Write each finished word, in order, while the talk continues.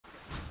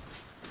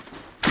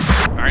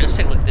Alright, let's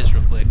take a look at this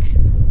real quick.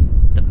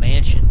 The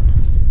mansion.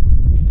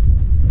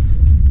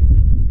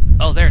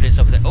 Oh, there it is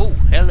over there. Oh,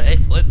 hello,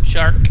 whoop,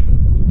 shark.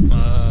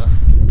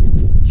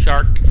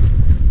 Shark.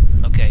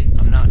 Okay,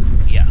 I'm not,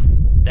 yeah.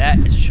 That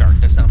is a shark,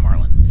 that's not a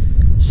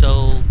marlin.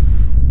 So,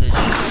 the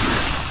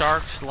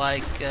shark's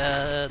like,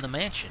 the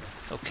mansion.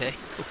 Okay.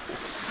 Ooh.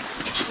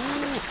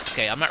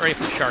 Okay, I'm not ready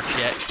for the sharks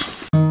yet.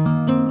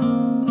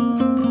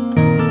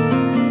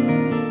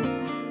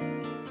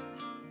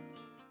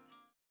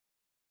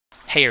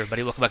 Hey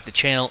everybody, welcome back to the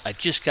channel. I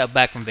just got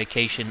back from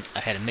vacation. I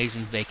had an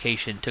amazing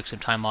vacation, took some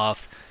time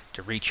off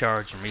to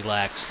recharge and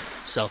relax.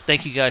 So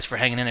thank you guys for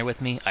hanging in there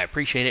with me. I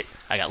appreciate it.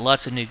 I got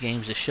lots of new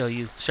games to show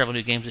you, several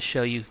new games to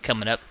show you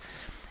coming up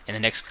in the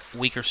next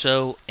week or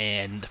so.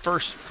 And the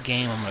first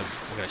game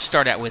we're gonna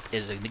start out with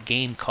is a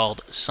game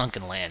called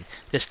Sunkenland.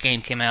 This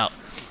game came out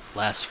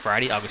last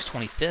Friday, August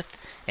 25th,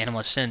 and I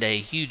want to send a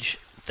huge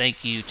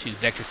thank you to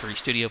Vector 3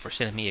 Studio for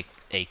sending me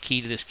a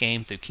key to this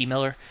game through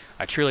keymailer.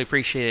 I truly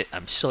appreciate it.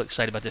 I'm so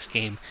excited about this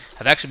game.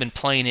 I've actually been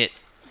playing it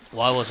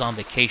while I was on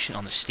vacation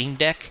on the Steam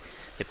Deck.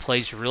 It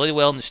plays really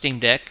well on the Steam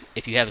Deck.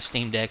 If you have a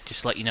Steam Deck,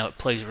 just to let you know, it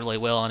plays really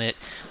well on it.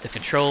 The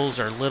controls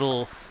are a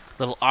little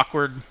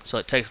awkward, so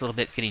it takes a little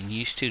bit getting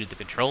used to the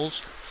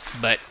controls,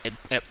 but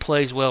it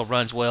plays well,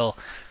 runs well.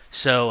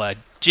 So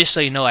just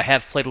so you know, I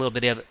have played a little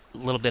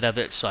bit of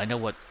it, so I know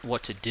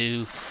what to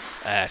do.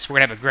 So we're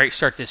gonna have a great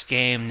start to this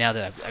game. Now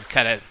that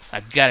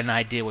I've got an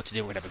idea what to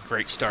do, we're gonna have a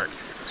great start.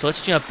 So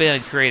let's jump in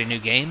and create a new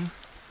game.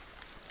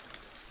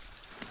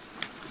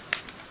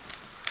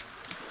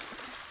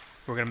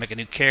 We're gonna make a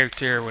new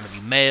character. We're gonna be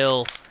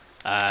male.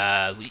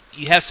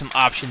 You have some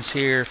options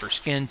here for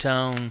skin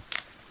tone,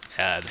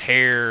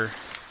 hair.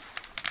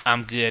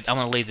 I'm good. I'm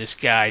gonna leave this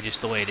guy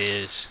just the way it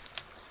is.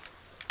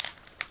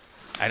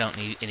 I don't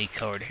need any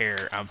colored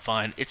hair. I'm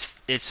fine.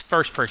 It's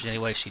first person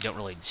anyway, so you don't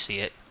really see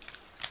it.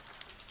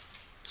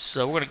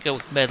 So we're going to go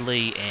with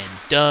medley and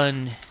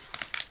done,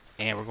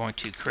 and we're going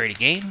to create a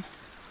game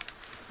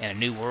and a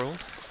new world.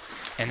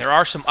 And there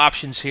are some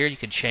options here you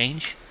can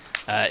change.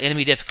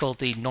 Enemy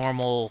difficulty,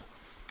 normal,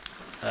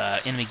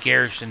 enemy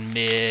garrison,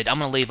 mid. I'm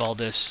going to leave all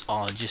this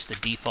on just the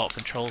default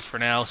controls for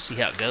now, see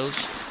how it goes.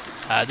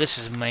 This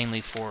is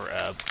mainly for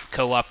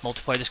co-op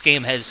multiplayer. This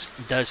game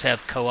does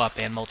have co-op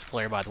and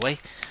multiplayer, by the way.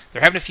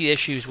 They're having a few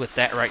issues with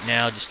that right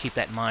now, just keep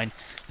that in mind.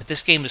 But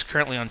this game is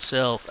currently on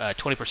sale,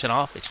 20%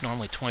 off. It's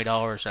normally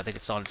 $20. I think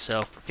it's on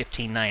sale for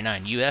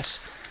 $15.99 US.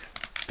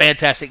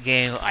 Fantastic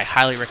game. I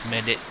highly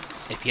recommend it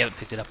if you haven't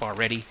picked it up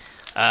already.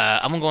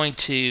 I'm going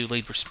to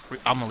leave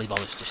all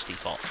this just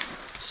default.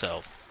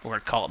 So we're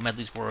going to call it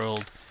Medley's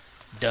World,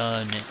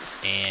 done,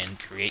 and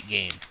create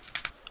game.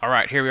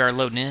 Alright, here we are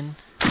loading in.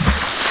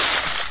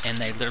 And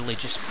they literally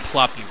just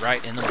plop you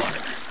right in the water.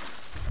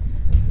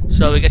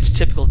 So we got the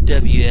typical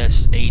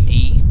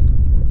WSAD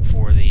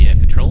for the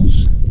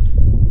controls.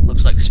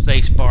 Looks like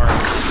spacebar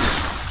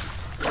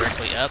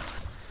directly up.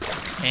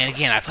 And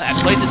again, I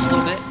played this a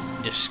little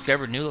bit,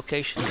 discovered new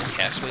locations in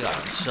Castaway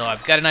Island. So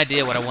I've got an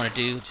idea what I want to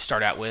do to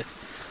start out with.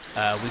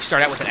 We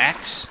start out with an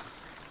axe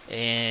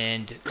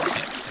and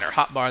our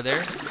hotbar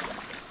there.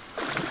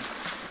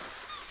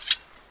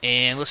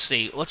 And let's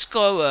see. Let's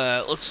go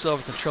over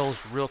the controls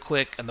real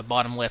quick. On the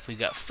bottom left, we've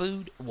got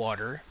food,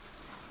 water,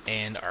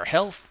 and our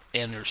health.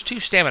 And there's 2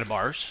 stamina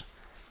bars.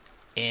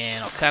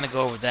 And I'll kind of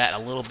go over that a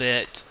little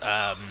bit.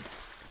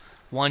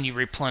 One you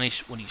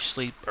replenish when you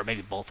sleep, or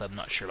maybe both of them,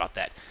 not sure about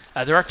that.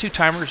 There are 2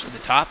 timers at the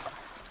top.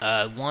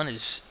 One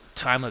is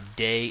time of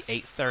day,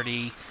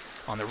 8:30.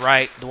 On the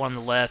right, the one on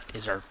the left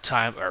is our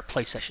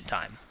play session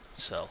time.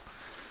 So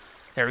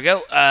there we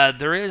go. I'll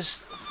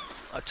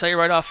tell you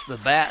right off the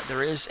bat,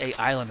 there is a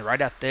island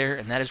right out there,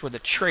 and that is where the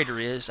trader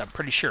is. I'm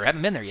pretty sure. I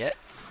haven't been there yet,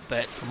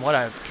 but from what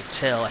I can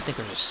tell, I think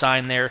there's a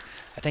sign there.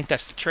 I think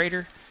that's the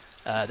trader.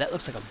 That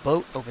looks like a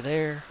boat over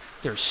there.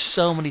 There's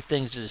so many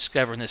things to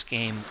discover in this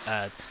game.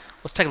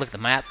 Let's take a look at the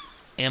map.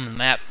 The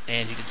map,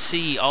 and you can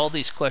see all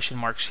these question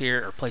marks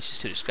here are places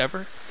to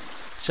discover.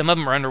 Some of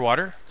them are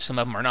underwater, some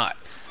of them are not.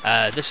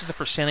 This is the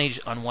percentage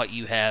on what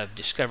you have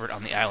discovered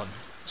on the island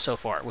so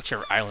far,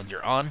 whichever island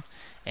you're on,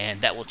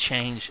 and that will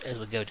change as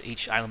we go to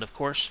each island, of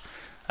course.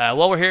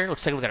 While we're here,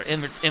 let's take a look at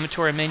our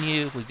inventory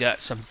menu. We've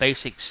got some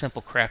basic,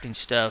 simple crafting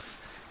stuff.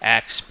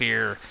 Axe,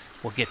 spear.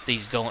 We'll get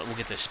these going. We'll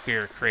get the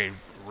spear created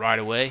right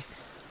away.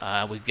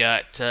 We've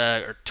got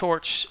our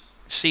torch.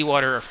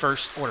 Seawater, our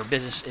first order of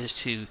business is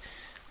to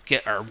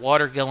get our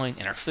water going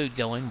and our food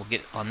going. We'll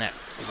get on that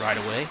right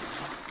away.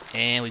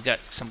 And we've got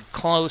some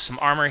clothes, some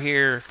armor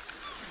here,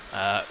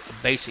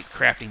 basic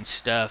crafting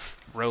stuff,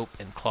 rope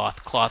and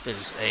cloth. Cloth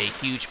is a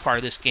huge part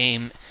of this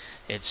game.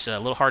 It's a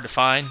little hard to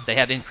find. They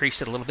have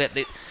increased it a little bit.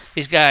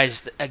 These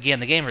guys, again,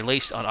 the game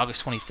released on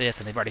August 25th,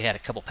 and they've already had a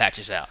couple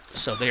patches out.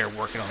 So they are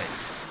working on it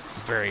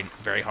very,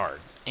 very hard.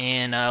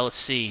 And let's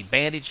see,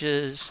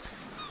 bandages,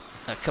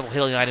 a couple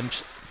healing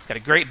items. Got a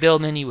great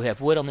build menu. We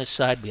have wood on this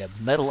side. We have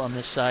metal on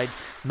this side.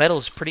 Metal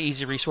is a pretty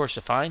easy resource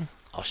to find.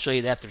 I'll show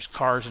you that. There's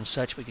cars and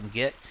such we can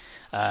get,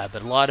 but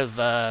a lot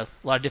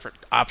of different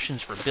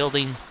options for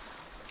building.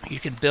 you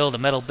can build a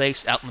metal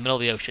base out in the middle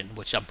of the ocean,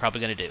 which I'm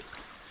probably going to do.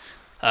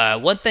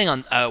 One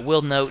thing I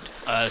will note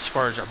as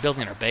far as our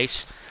building our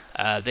base,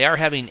 they are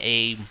having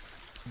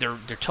they're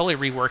totally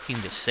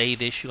reworking the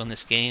save issue on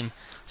this game.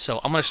 So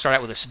I'm going to start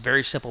out with this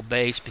very simple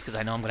base because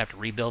I know I'm going to have to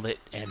rebuild it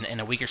in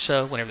a week or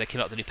so whenever they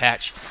come out with the new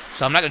patch.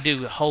 So I'm not going to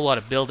do a whole lot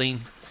of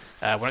building.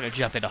 We're not going to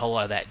jump into a whole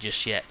lot of that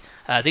just yet.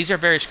 These are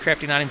various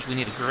crafting items. We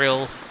need a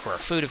grill for our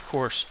food, of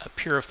course, a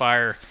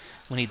purifier.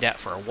 We need that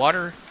for our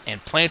water,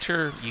 and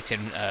planter. You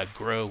can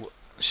grow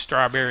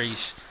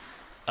strawberries.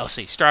 Let's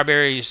see,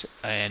 strawberries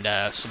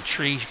and some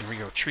trees. You can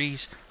regrow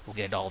trees. We'll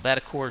get into all of that,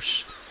 of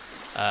course.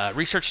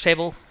 Research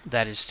table.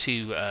 That is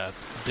to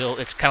build.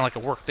 It's kind of like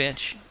a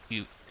workbench.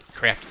 You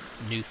craft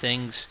new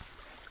things.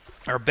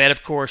 Our bed,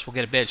 of course. We'll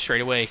get a bed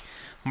straight away.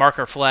 Mark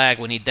our flag.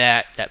 We need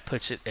that. That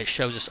puts it. It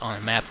shows us on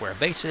a map where our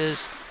base is.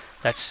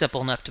 That's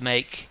simple enough to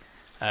make.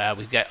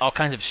 We've got all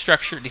kinds of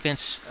structures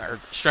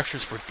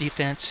for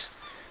defense.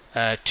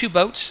 2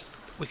 boats.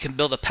 We can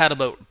build a paddle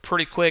boat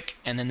pretty quick,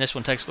 and then this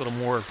one takes a little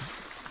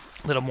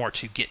more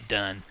to get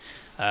done.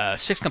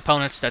 6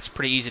 components. That's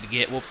pretty easy to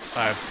get. We'll,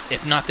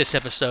 if not this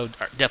episode,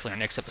 definitely our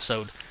next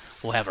episode,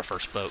 we'll have our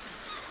first boat.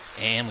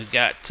 And we've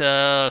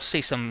got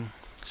see some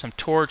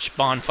torch,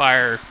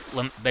 bonfire,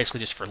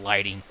 basically just for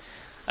lighting.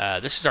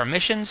 This is our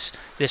missions.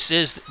 This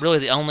is really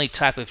the only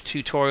type of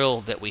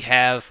tutorial that we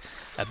have.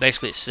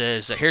 Basically, it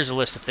says here's a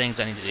list of things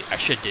I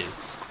should do.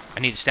 I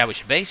need to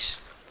establish a base,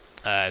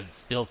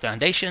 build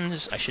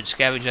foundations. I should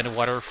scavenge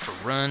underwater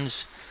for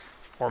runs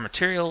or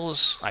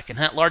materials. I can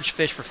hunt large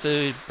fish for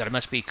food, but I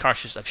must be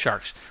cautious of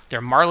sharks. There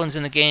are marlins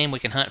in the game. We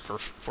can hunt for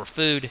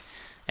food,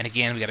 and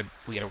again,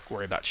 we gotta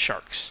worry about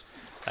sharks.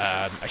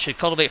 I should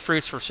cultivate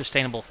fruits for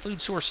sustainable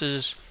food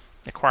sources.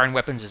 Acquiring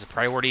weapons is a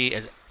priority,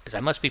 as I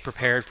must be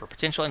prepared for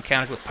potential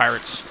encounters with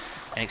pirates,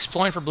 and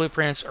exploring for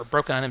blueprints or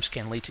broken items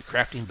can lead to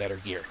crafting better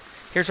gear.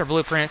 Here's our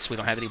blueprints. We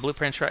don't have any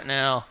blueprints right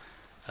now.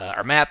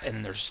 Our map,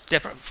 and there's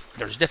different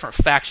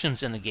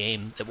factions in the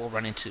game that we'll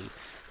run into.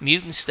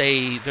 Mutants,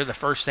 they're the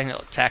first thing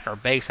that attack our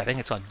base. I think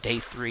it's on day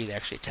 3 they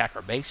actually attack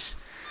our base,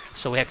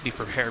 so we have to be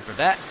prepared for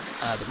that.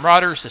 The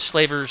Marauders, the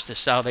Slavers, the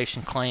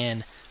Salvation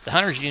Clan, the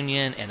Hunters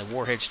Union, and the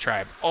Warheads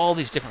Tribe. All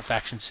these different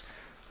factions.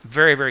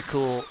 Very, very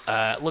cool.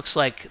 It looks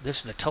like this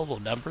is the total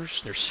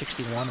numbers. There's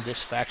 61 of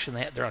this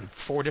faction. They're on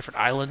 4 different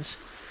islands.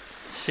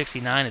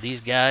 69 of these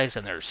guys,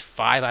 and there's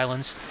 5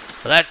 islands.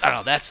 So that, I don't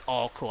know, that's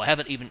all cool. I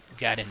haven't even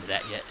got into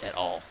that yet at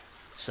all.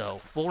 So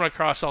we'll run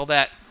across all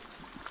that.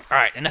 All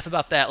right, enough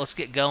about that. Let's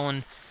get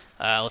going.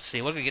 Let's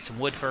see. We're gonna get some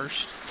wood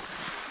first.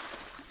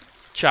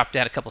 Chop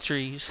down a couple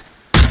trees.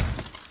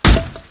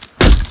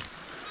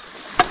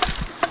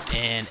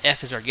 And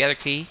F is our gather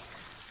key.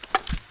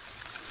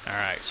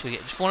 Alright, so we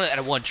get just one out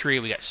of one tree.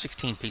 We got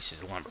 16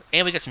 pieces of lumber.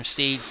 And we got some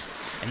seeds,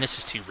 and this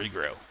is to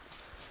regrow.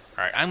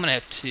 Alright, I'm going to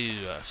have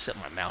to set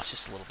my mouse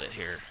just a little bit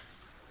here.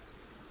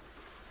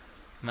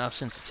 Mouse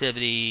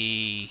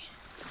sensitivity.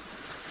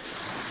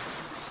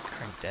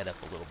 Crank that up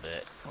a little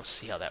bit. Let's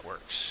see how that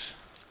works.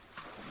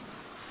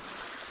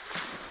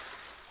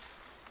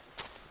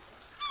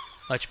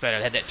 Much better. I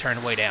had that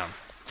turned way down.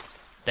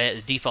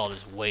 The default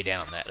is way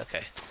down that.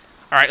 Okay.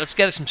 Alright, let's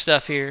gather some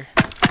stuff here.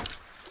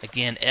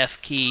 Again,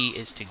 F key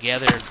is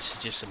together. This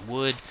is just some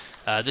wood.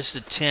 This is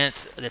a tent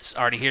that's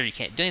already here. You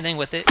can't do anything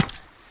with it.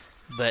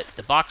 But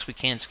the box we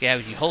can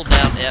scavenge. You hold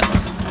down F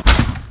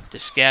to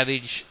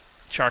scavenge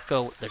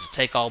charcoal. There's a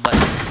take all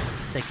button.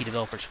 Thank you,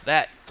 developers, for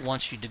that.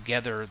 Once you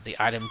together the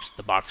items,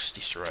 the box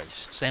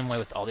destroys. Same way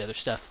with all the other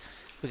stuff.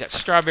 We got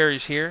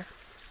strawberries here.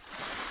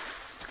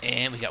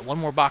 And we got one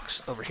more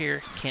box over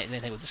here. Can't do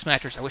anything with this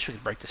mattress. I wish we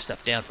could break this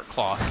stuff down for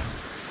cloth.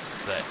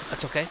 But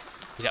that's okay.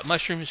 We got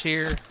mushrooms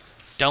here.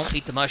 Don't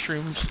eat the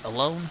mushrooms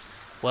alone.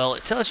 Well,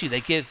 it tells you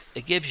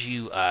it gives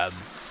you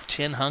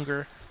 10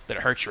 hunger, but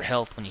it hurts your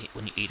health when you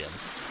eat them.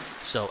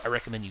 So I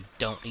recommend you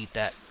don't eat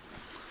that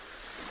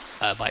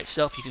by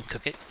itself. You can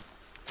cook it.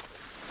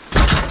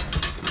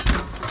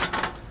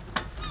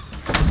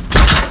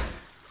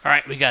 All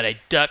right, we got a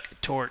duck,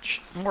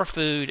 torch, more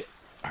food,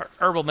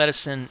 herbal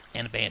medicine,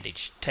 and a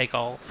bandage. Take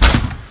all.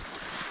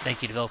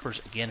 Thank you,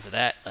 developers, again for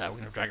that. We're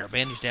going to drag our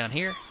bandage down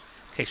here in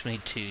case we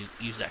need to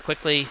use that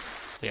quickly.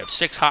 We have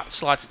 6 hot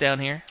slots down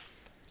here.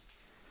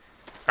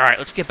 Alright,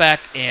 let's get back,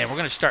 and we're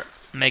going to start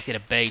making a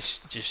base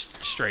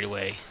just straight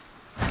away.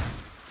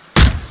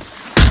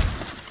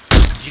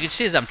 As you can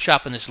see as I'm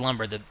chopping this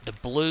lumber, the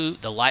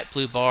light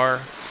blue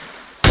bar,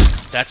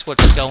 that's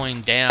what's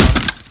going down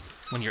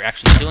when you're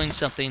actually doing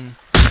something.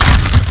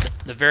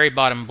 The very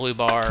bottom blue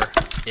bar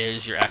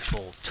is your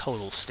actual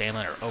total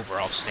stamina or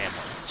overall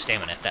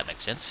stamina, if that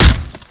makes sense.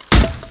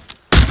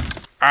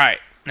 Alright,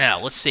 now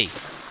let's see.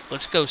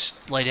 Let's go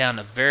lay down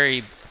a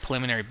very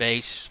preliminary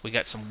base. We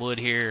got some wood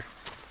here.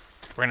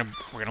 We're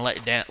gonna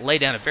lay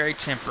down a very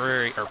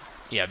temporary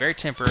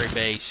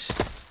base,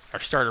 our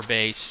starter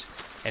base,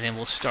 and then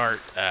we'll start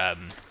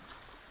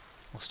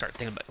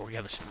thinking about where we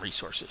gather some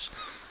resources.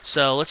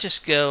 So let's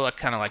just go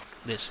kind of like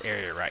this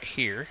area right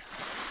here,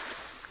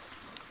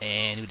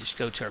 and we just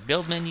go to our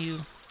build menu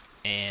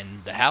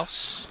and the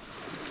house,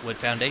 wood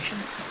foundation.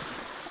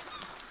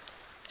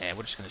 And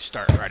we're just going to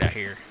start right out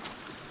here.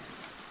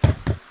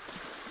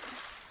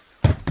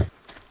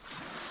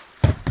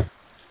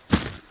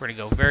 We're going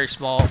to go very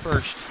small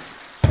first.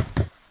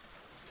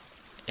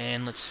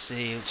 And let's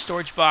see,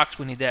 storage box,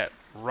 we need that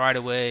right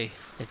away.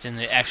 It's in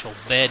the actual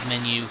bed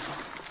menu.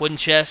 Wooden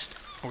chest,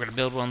 we're going to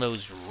build one of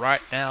those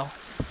right now.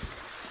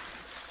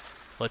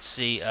 Let's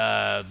see,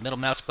 middle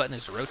mouse button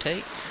is to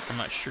rotate. I'm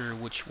not sure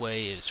which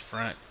way is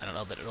front. I don't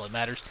know that it really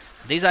matters.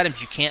 These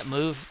items you can't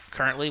move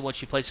currently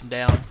once you place them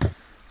down,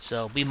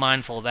 so be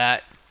mindful of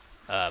that.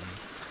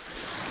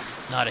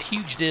 Not a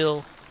huge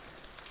deal,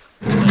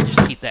 but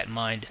just keep that in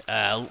mind.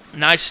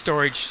 Nice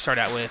storage to start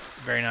out with,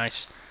 very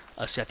nice.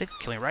 Let's see, I think,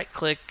 can we right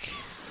click?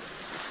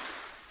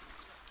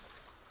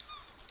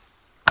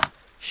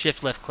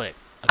 Shift left click.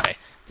 Okay,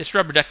 this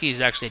rubber ducky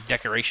is actually a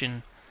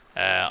decoration.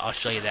 I'll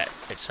show you that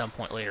at some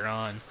point later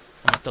on.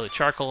 I'm going to throw the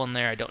charcoal in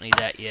there. I don't need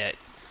that yet.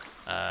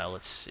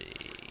 Let's see.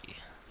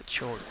 The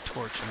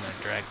torch I'm going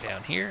to drag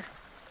down here.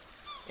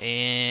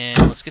 And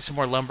let's get some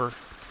more lumber.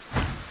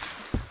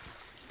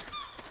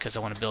 Because I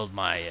want to build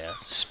my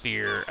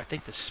spear. I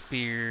think the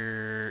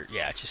spear...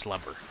 Yeah, it's just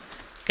lumber.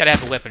 Got to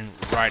have a weapon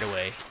right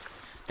away.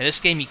 In this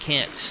game you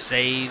can't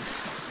save.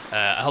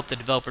 I hope the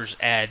developers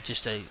add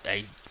just a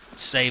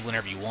save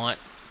whenever you want.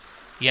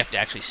 You have to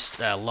actually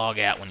log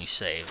out when you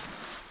save.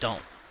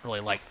 Don't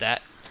really like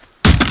that.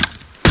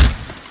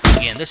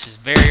 Again, this is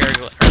very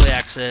early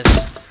access.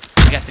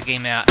 I got the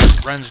game out.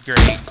 It runs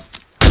great.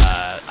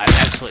 I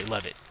absolutely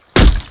love it.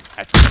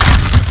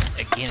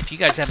 Again, if you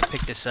guys haven't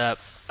picked this up,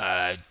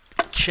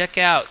 check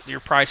out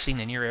your pricing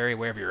in your area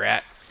wherever you're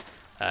at.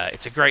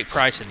 It's a great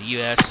price in the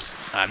U.S.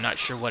 I'm not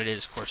sure what it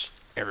is, of course,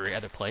 every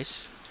other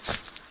place,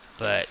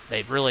 but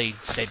they've really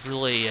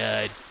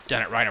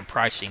done it right on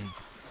pricing.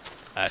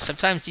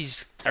 Sometimes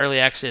these early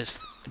access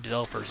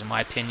developers, in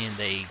my opinion,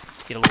 they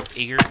get a little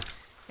eager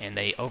and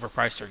they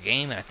overprice their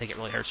game, and I think it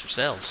really hurts their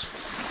sales.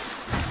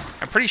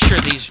 I'm pretty sure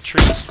these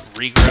trees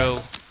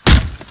regrow.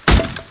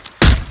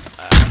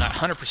 I'm not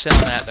 100%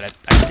 on that, but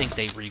I think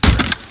they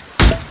regrow.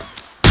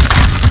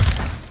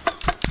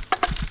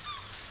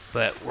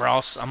 But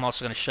I'm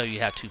also going to show you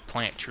how to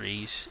plant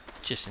trees,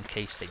 just in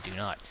case they do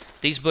not.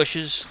 These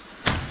bushes,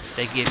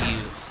 they give you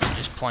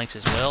just planks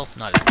as well,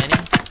 not as many,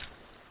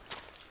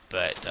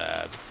 but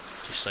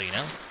just so you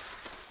know.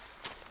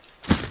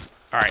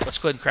 Alright, let's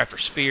go ahead and craft our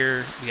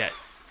spear. We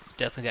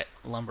definitely got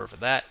lumber for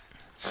that.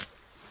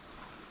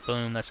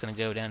 Boom, that's going to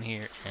go down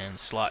here in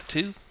slot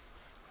 2.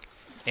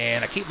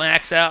 And I keep my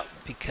axe out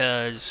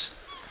because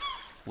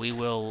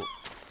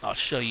I'll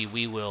show you,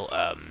 we'll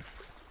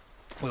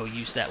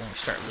use that when we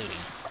start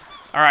looting.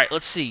 Alright,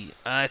 let's see.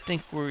 I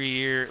think we're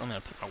here. I'm going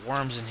to put my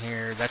worms in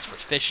here. That's for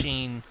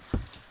fishing.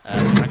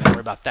 We're not going to worry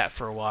about that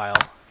for a while.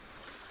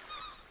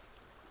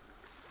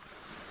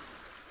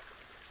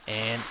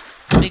 And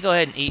let me go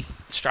ahead and eat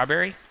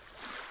strawberry.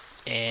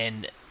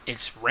 And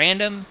it's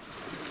random,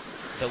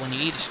 but when you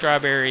eat a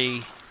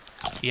strawberry,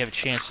 you have a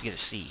chance to get a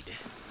seed.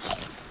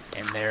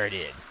 And there it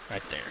is,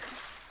 right there.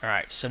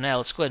 Alright, so now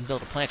let's go ahead and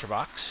build a planter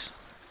box.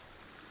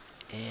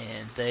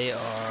 And they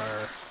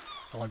are...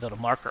 I want to build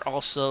a marker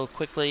also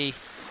quickly.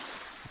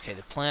 Okay,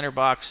 the planter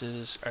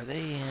boxes, are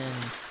they in...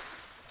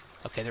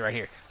 Okay, they're right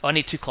here. Oh, I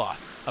need 2 cloth.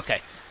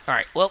 Okay.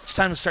 Alright, well, it's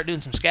time to start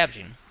doing some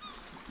scavenging.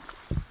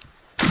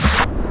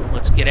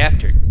 Let's get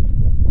after it.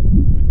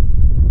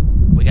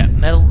 We got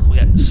metal, we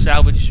got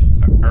salvage,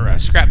 or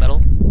scrap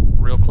metal,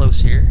 real close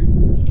here.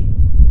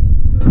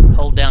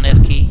 Hold down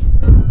F key.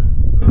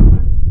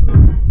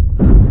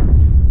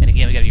 And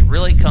again, we got to be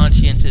really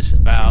conscientious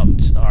about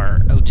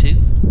our O2.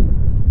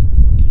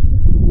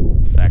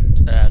 In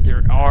fact,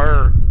 there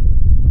are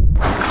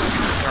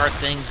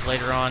things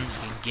later on you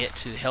can get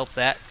to help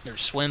that.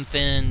 There's swim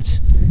fins,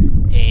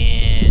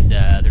 and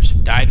there's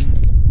some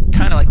diving,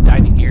 kind of like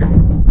diving gear.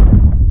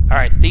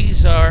 Alright,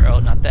 these are, oh,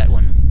 not that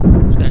one. I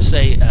was going to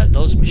say,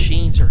 those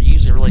machines are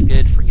usually really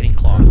good for getting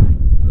cloth.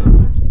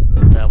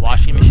 The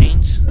washing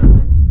machines.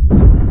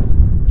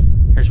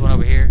 Here's one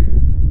over here.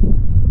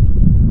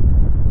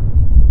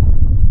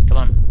 Come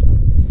on.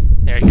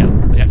 There you go.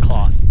 We got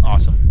cloth.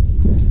 Awesome.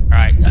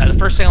 Alright, the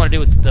first thing I want to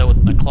do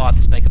with my cloth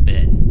is make a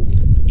bed.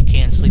 You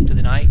can sleep through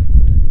the night.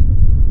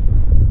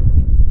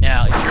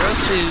 Now,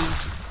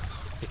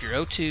 if your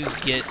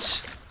O2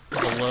 gets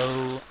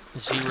below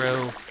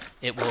 0,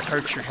 it will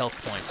hurt your health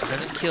points. It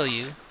doesn't kill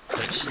you,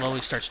 but it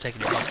slowly starts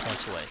taking your health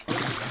points away.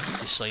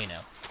 Just so you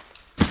know.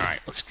 Alright,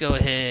 let's go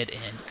ahead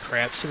and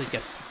craft. So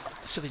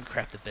we can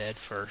craft the bed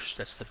first.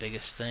 That's the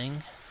biggest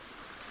thing.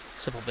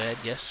 Simple bed,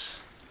 yes.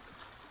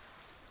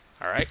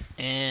 Alright,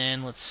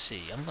 and let's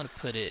see. I'm going to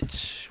put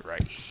it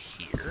right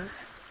here.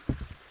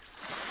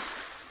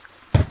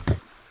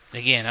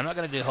 Again, I'm not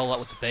going to do a whole lot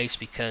with the base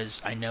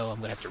because I know I'm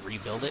going to have to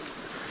rebuild it.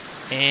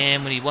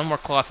 And we need one more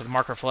cloth with a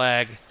marker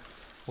flag.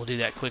 We'll do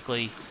that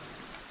quickly.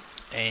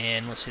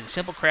 And let's see, the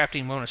simple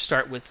crafting, we're going to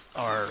start with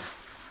our...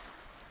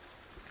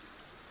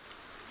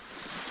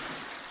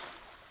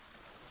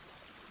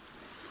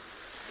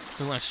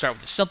 We want to start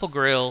with the simple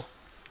grill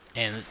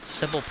and the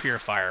simple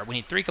purifier. We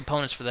need 3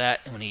 components for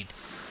that, and we need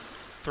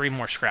 3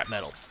 more scrap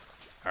metal.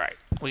 Alright,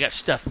 we got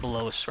stuff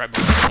below us, right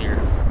below us here.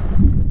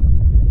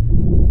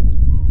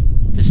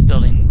 This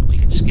building, we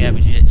can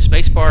scavenge it.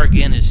 Spacebar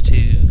again is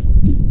to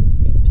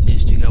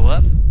go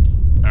up.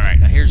 Alright,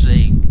 now here's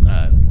a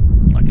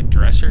like a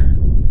dresser.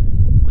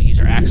 We use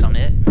our axe on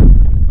it.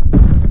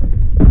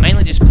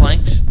 Mainly just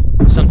planks.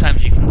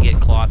 Sometimes you can get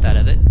cloth out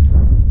of it.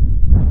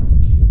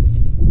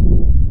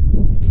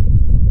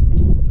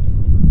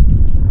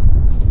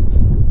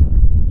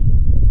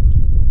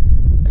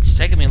 It's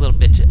taken me a little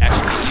bit to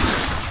actually use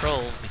the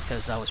controls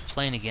because I was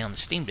playing again on the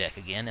Steam Deck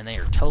again, and they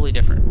are totally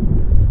different.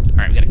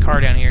 Alright, we got a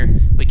car down here.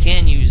 We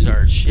can use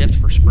our shift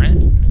for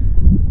sprint,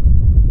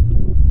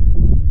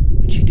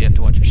 but you do have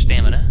to watch your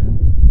stamina.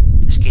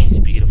 This game is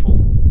beautiful.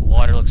 The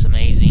water looks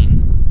amazing.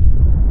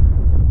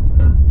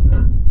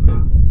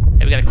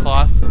 Hey, we got a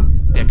cloth.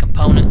 We got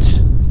components.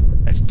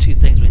 That's 2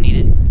 things we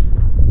needed.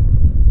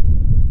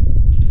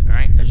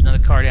 Alright, there's another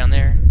car down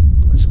there.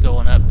 Let's go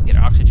on up, get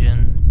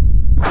oxygen.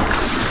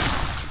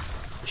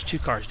 There's 2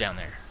 cars down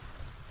there.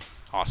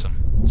 Awesome.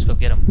 Let's go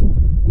get them.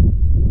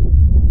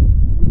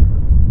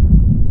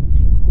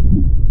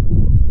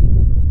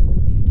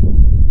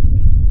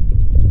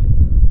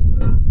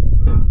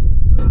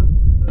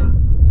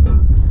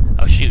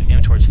 Oh shoot,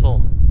 inventory's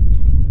full.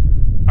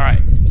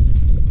 Alright.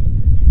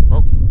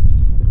 Well,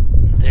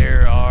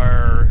 there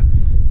are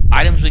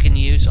items we can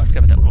use. Oh, I forgot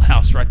about that little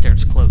house right there.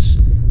 It's close.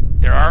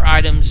 There are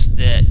items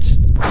that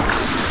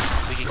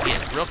we can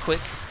get real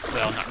quick.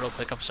 Well, not real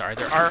quick, I'm sorry.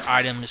 There are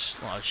items,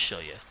 well, I'll show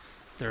you.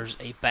 There's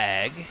a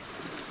bag.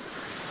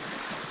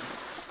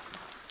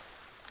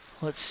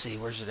 Let's see,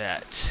 where's it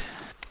at?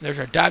 There's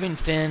our diving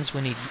fins.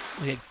 We had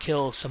to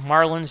kill some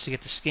marlins to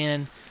get the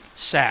skin.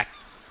 Sack.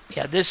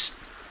 Yeah, this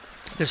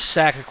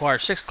sack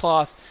requires 6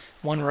 cloth,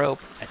 1 rope.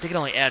 I think it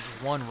only adds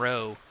 1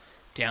 row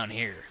down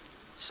here.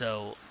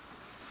 So,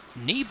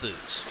 knee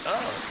boots.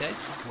 Oh, okay.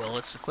 Well,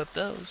 let's equip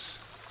those.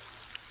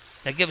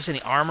 That give us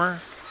any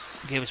armor?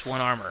 Gave us 1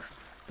 armor.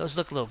 Those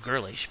look a little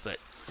girlish, but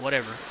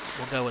whatever.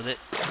 We'll go with it.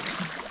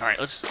 Alright,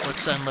 let's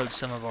unload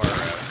some of our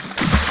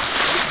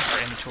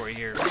inventory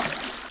here.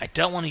 I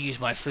don't want to use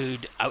my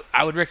food.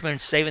 I would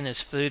recommend saving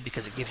this food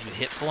because it gives you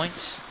hit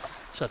points.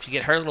 So if you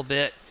get hurt a little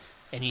bit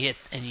and you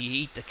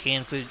eat the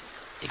canned food,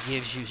 it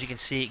gives you, as you can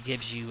see, it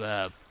gives you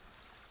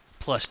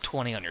plus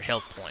 20 on your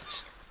health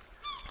points.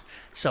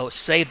 So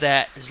save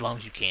that as long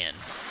as you can.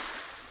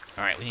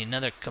 Alright, we need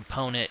another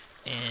component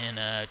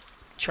and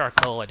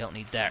charcoal. I don't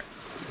need that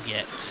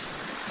yet.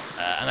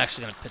 I'm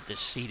actually going to put this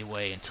seed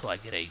away until I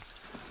get a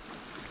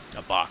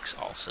box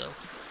also.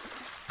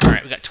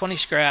 Alright, we got 20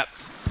 scrap.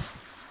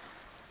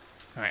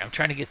 Alright, I'm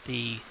trying to get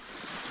the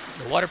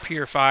water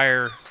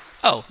purifier.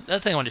 Oh, the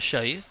other thing I wanted to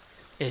show you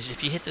is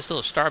if you hit this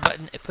little star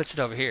button, it puts it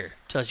over here.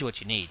 Tells you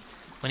what you need.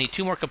 We need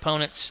 2 more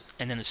components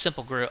and then the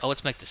simple grill. Oh,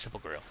 let's make the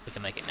simple grill. We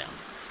can make it now.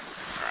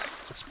 Alright,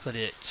 let's put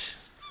it,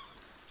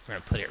 we're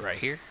going to put it right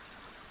here.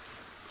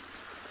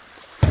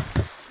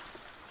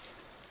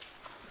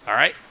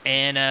 Alright,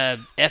 and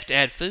F to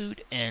add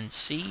food, and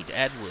C to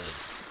add wood.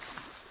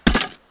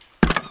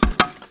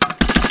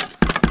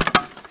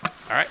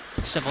 Alright,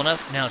 simple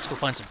enough. Now let's go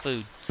find some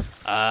food.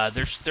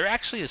 There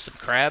actually is some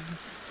crab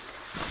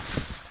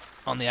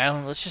on the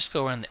island. Let's just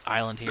go around the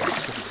island here and see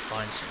if we can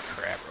find some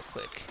crab real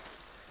quick.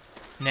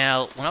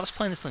 Now, when I was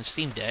playing this on the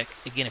Steam Deck,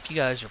 again, if you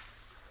guys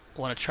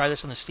want to try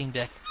this on the Steam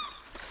Deck,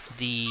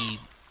 the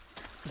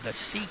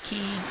C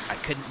key, I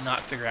could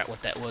not figure out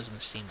what that was in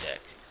the Steam Deck.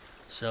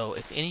 So,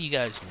 if any of you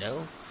guys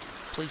know,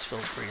 please feel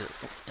free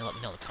to let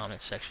me know in the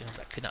comments section.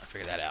 I could not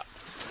figure that out.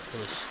 It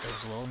was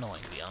a little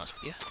annoying, to be honest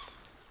with you.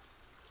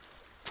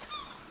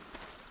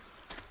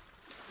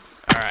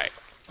 Alright.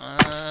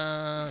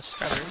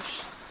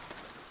 Strawberries.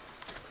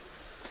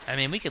 I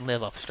mean, we can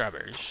live off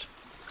strawberries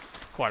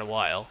for quite a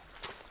while.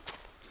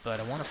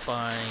 But I want to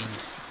find...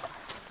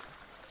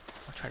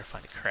 I'll try to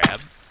find a crab.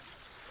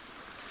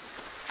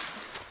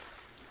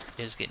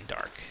 It is getting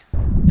dark.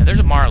 Now, there's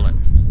a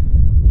marlin.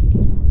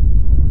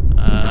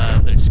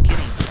 But it's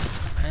getting...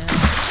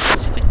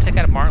 let's see if we can take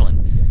out a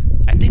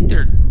marlin. I think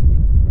they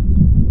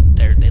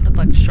look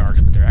like sharks,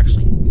 but they're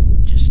actually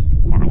just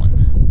marlin.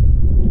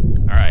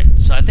 Alright,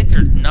 so I think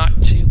they're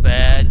not too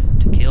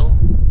bad to kill.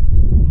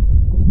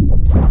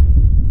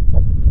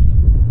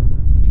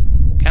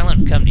 Kind of let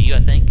them come to you,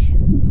 I think.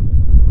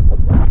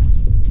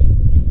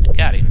 I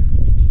got him.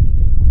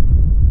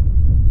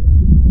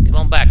 Come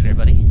on back there,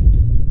 buddy.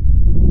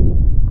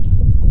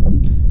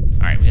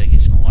 Alright, we gotta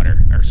get some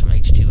water, or some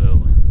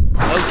H2O.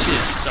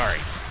 O2, sorry.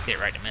 Get it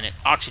right in a minute.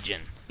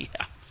 Oxygen.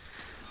 Yeah.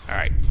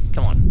 Alright,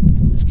 come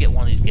on. Let's get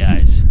one of these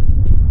guys.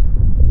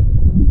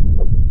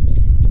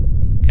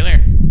 Come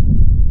here.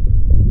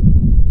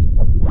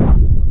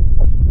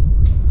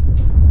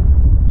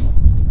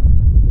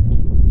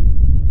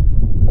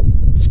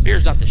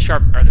 Spear's not the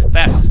sharp or the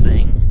fastest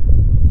thing.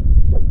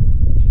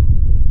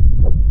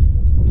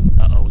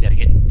 Uh-oh, we gotta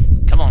get...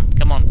 Come on,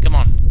 come on, come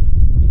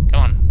on.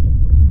 Come on.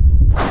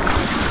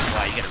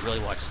 Wow, you gotta really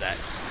watch that.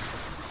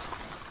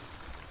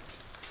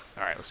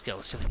 Alright, let's go.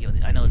 Let's see if we can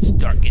get... I know it's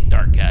dark, getting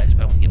dark, guys,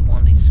 but I want to get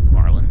one of these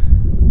marlin.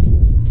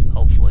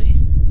 Hopefully.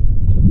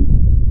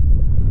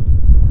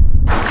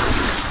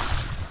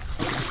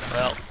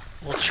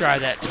 try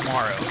that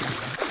tomorrow.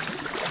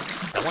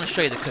 I want to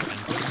show you the cooking.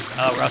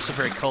 Oh, we're also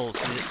very cold.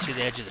 See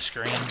the edge of the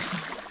screen?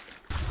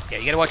 Yeah,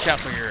 you gotta watch out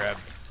for your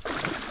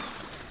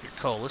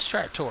coal. Let's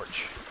try a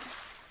torch.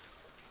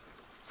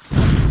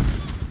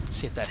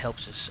 See if that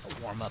helps us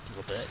warm up a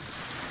little bit.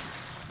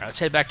 Alright, let's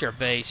head back to our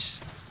base.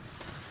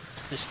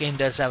 This game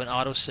does have an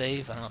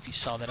autosave. I don't know if you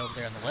saw that over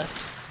there on the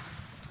left.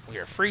 We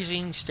are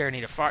freezing. Stay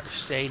near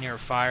a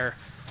fire.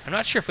 I'm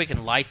not sure if we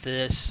can light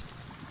this,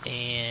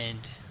 and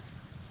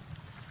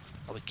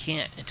well, we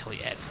can't until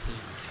we add food.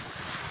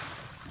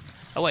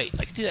 Oh wait,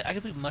 I can do that. I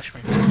can put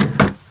mushroom.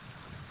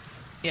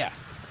 Yeah.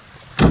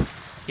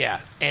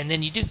 Yeah, and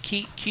then you do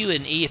Q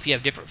and E if you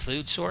have different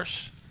food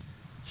source.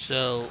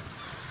 So,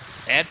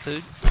 add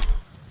food,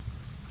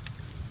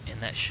 and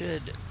that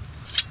should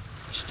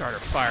start our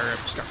fire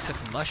up, start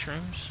cooking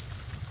mushrooms,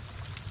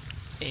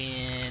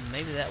 and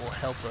maybe that will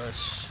help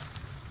us.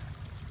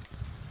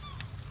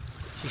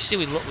 You see,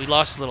 we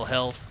lost a little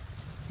health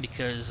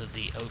because of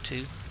the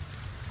O2.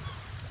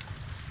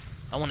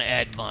 I want to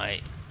add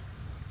my.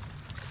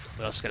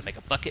 We also got to make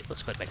a bucket.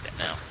 Let's go ahead and make that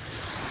now.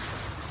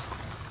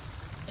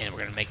 And we're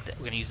gonna make that.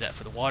 We're gonna use that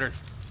for the water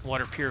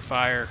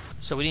purifier.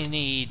 So we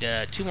need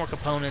 2 more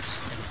components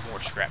and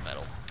more scrap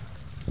metal.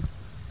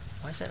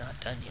 Why is that not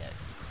done yet?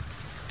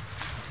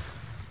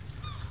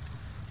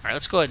 All right,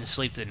 let's go ahead and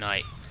sleep through the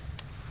night.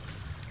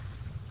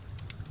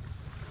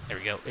 There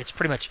we go. It's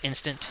pretty much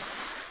instant.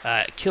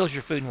 It kills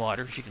your food and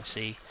water, as you can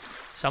see.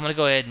 So I'm gonna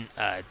go ahead and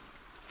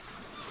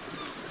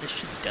this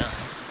should be done.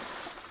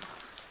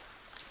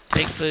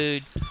 Take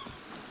food.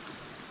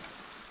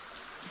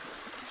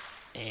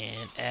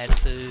 And add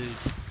food.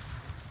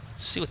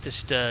 Let's see what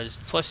this does.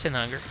 Plus 10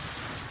 hunger.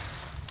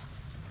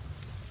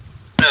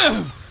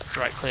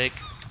 Right click.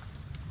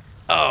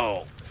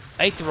 Oh,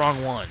 I ate the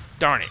wrong one.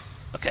 Darn it.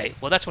 Okay,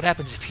 well that's what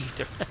happens if you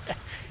eat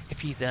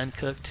if you eat the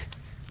uncooked.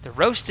 The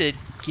roasted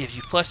gives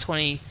you plus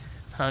 20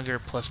 hunger,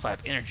 plus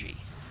 5 energy.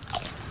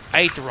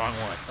 I ate the wrong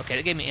one. Okay,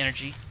 that gave me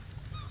energy.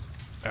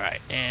 All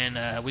right,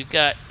 and we've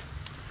got.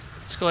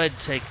 Let's go ahead and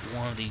take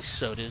one of these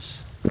sodas.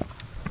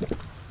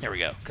 There we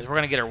go, because we're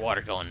going to get our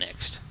water going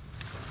next.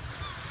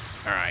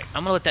 Alright,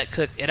 I'm going to let that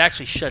cook. It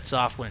actually shuts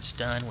off when it's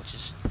done, which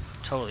is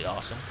totally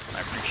awesome. I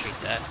appreciate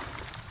that.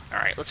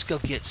 Alright, let's go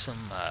get some,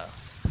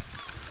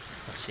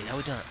 let's see, how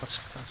we doing it? Let's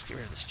get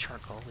rid of this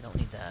charcoal. We don't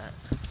need that.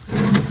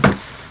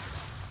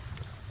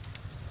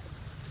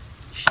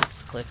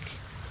 Shift click.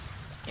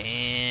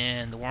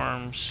 And the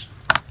worms.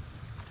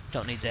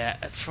 Don't need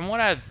that. From what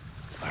I've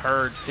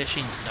heard,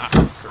 fishing's not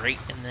great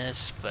in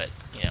this, but,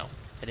 you know,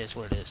 it is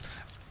what it is.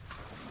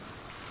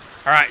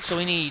 Alright, so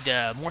we need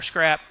more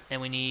scrap,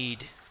 and we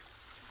need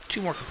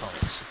 2 more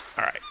components.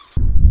 Alright.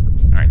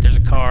 Alright, there's a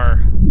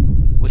car.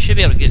 We should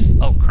be able to get...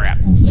 Oh, crap.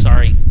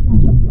 Sorry.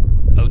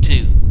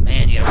 O2.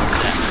 Man, you gotta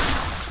watch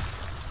that.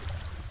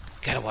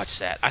 Gotta watch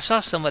that. I saw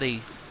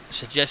somebody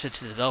suggested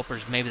to the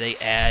developers maybe they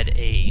add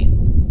a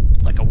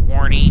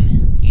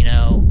warning, you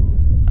know,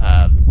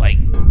 like,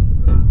 I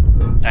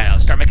don't know,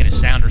 start making a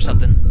sound or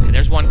something. Okay,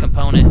 there's one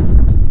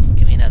component.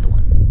 Give me another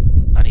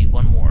one. I need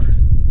one more.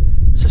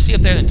 So see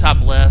up there in the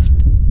top left,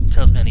 it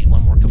tells me I need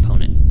one more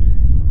component.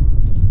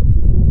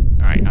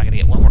 Alright, I gotta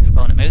get one more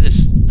component. Maybe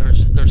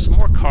there's some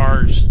more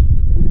cars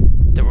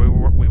that we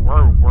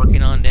were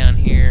working on down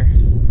here,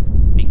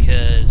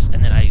 because,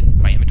 and then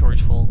my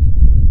inventory's full.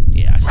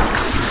 Yeah, I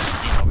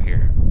see them over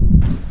here.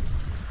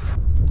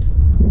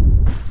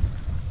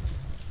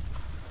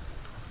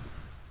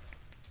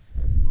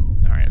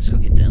 Alright, let's go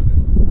get them.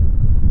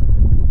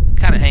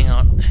 Kind of hang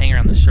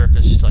around the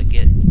surface till I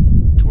get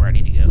to where I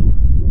need to go.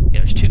 Yeah,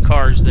 there's 2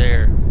 cars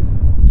there,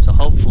 so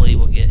hopefully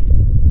we'll get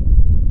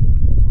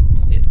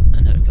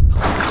another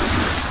component.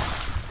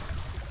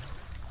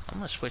 I'm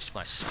gonna switch to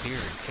my spear in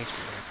case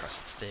we run across a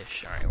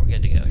fish. All right, we're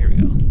good to go. Here we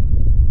go.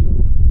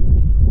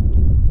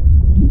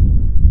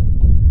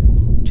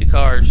 2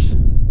 cars.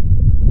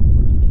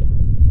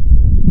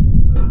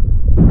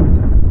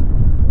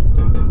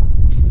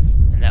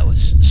 And that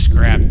was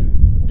scrap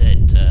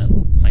that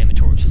my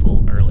inventory was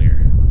full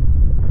earlier.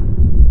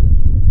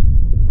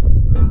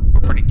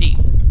 We're pretty deep.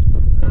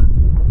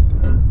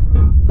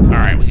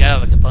 Alright, we got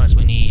all the components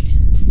we need.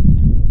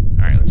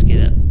 Alright, let's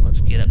get up. Let's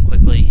get up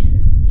quickly.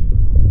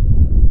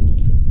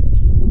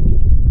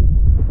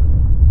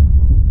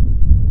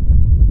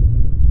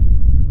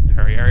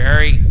 Hurry, hurry,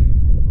 hurry.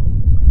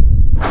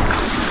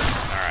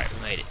 Alright, we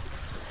made it.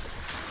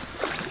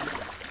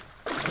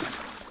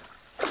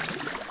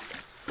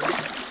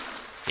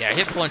 Yeah,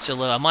 hit points are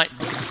low. I might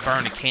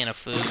burn a can of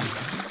food.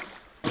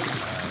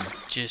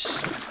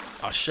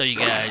 I'll show you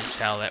guys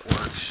how that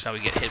works, how we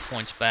get hit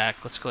points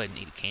back. Let's go ahead and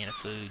eat a can of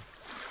food.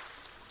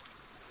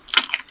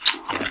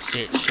 Yeah,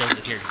 see, it shows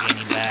it here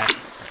gaining back.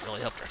 It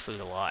really helped our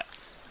food a lot.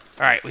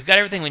 Alright, we've got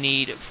everything we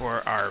need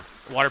for our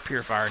water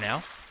purifier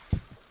now.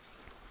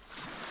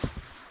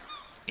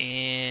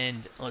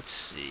 And let's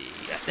see,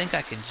 I think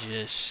I can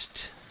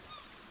just,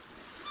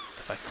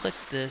 if I click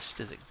this,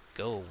 does it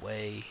go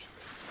away?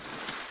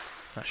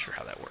 Not sure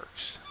how that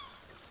works.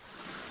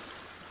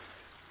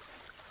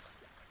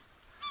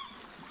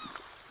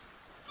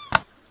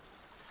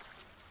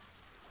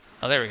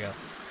 Oh, there we go.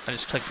 I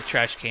just clicked the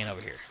trash can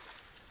over here.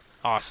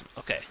 Awesome.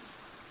 Okay.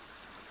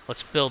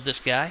 Let's build this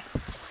guy.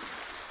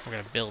 We're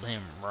going to build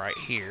him right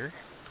here.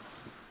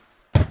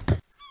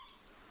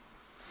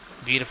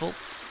 Beautiful.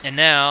 And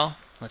now,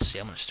 let's see,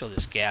 I'm going to store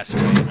this gas.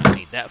 I'm going to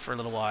need that for a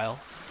little while.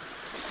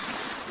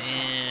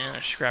 And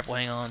our scrap will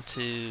hang on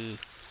to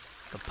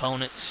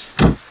components.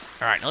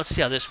 Alright, now let's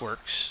see how this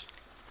works.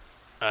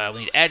 We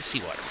need to add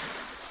seawater.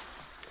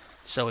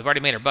 So we've already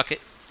made our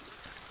bucket.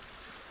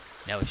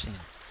 Now we just need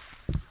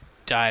to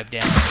dive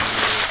down here,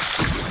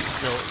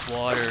 fill it with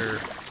water,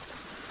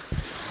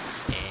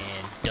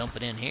 and dump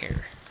it in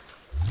here.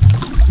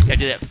 You gotta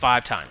do that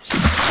 5 times.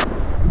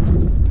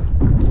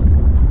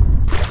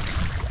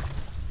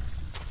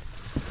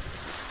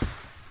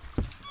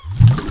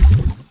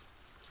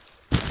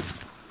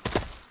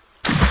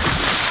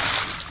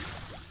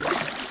 A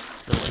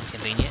little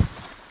inconvenient,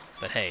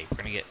 but hey, we're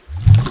gonna get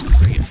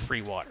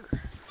free water.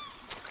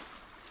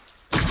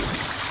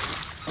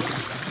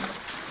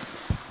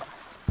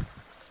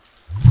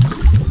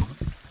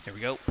 There we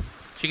go. So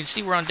you can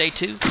see we're on day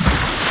 2, and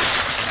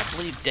I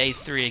believe day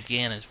 3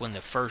 again is when the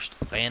first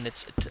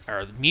bandits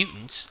or the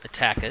mutants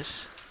attack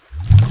us.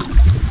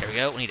 There we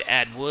go. We need to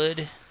add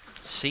wood.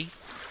 See?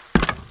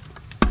 I'm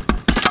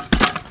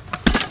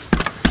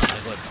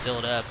gonna go ahead and fill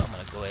it up. I'm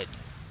gonna go ahead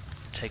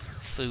and take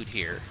our food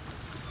here.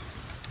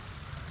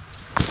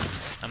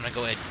 I'm gonna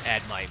go ahead and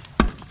add my.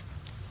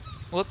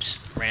 Whoops,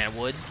 ran out of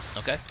wood.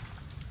 Okay.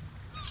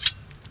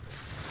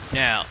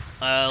 Now,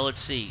 let's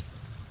see.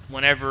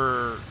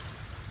 Whenever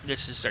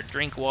this is our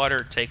drink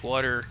water, take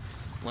water.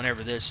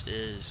 Whenever this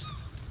is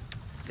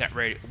got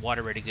ready,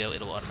 water ready to go,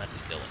 it'll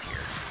automatically go in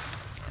here.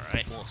 All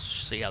right, we'll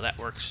see how that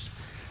works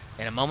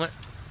in a moment.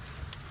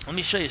 Let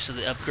me show you some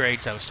of the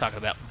upgrades I was talking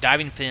about.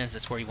 Diving fins,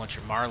 that's where you want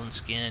your marlin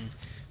skin.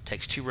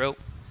 Takes 2 rope.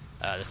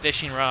 The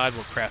fishing rod,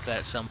 we'll craft that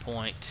at some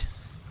point.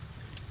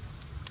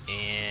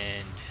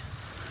 And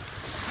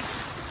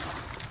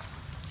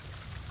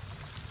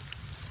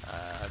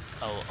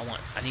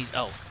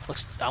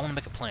I want to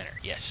make a planter.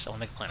 Yes, I want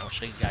to make a planter. I'll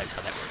show you guys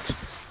how that works.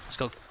 Let's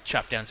go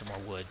chop down some more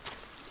wood.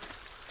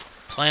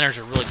 Planters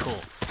are really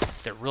cool.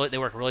 They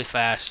work really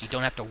fast. You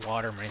don't have to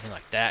water them or anything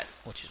like that,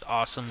 which is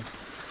awesome.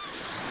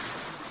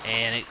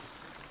 And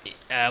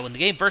when the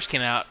game first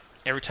came out,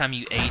 every time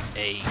you ate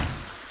a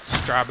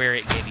strawberry,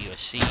 it gave you a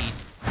seed.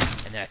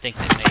 And then I think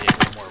they made it a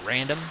little more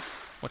random,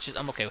 which is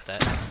I'm okay with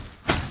that.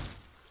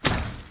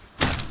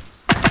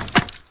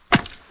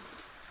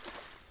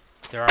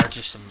 There are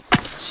just some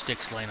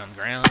sticks laying on the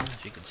ground,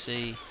 as you can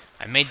see.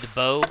 I made the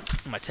bow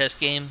in my test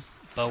game.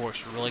 Bow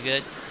works really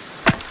good.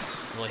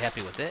 Really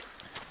happy with it.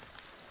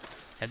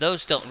 And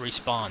those don't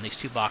respawn. These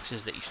 2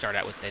 boxes that you start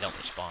out with, they don't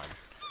respawn.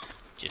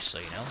 Just so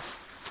you know.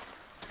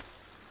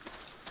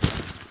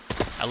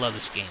 I love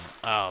this game.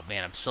 Oh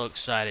man, I'm so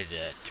excited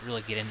to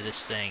really get into this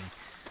thing.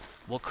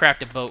 We'll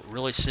craft a boat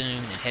really soon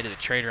and head to the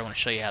trader. I want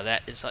to show you how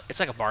that is. It's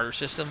like a barter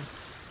system,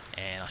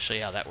 and I'll show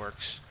you how that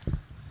works.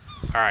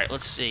 Alright,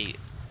 let's see.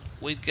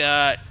 We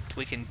can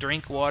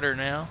drink water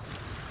now.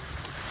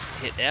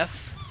 Hit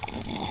F,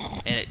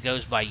 and it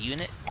goes by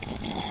unit.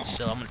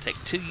 So I'm going to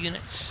take 2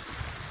 units,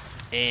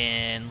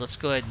 and let's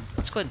go ahead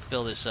and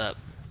fill this up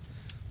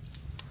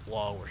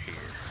while we're here.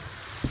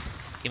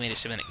 Give me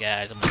just a minute,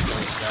 guys. I'm going to fill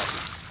this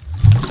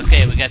up.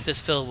 Okay, we got this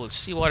filled with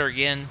seawater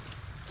again,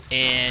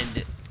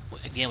 and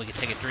again we can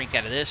take a drink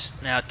out of this.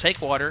 Now take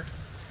water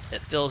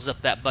that fills up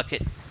that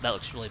bucket. That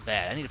looks really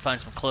bad. I need to find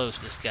some clothes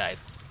for this guy.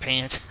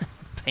 Pants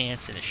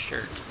and a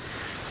shirt.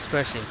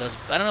 Especially with those,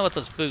 I don't know what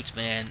those boots,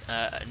 man.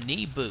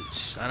 Knee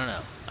boots. I don't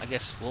know. I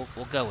guess we'll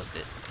go with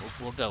it.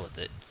 We'll go with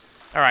it.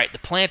 All right, the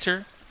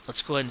planter.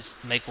 Let's go ahead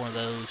and make one of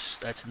those.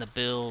 That's in the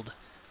build.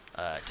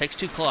 It takes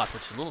 2 cloth,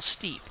 which is a little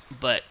steep,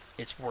 but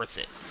it's worth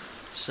it.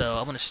 So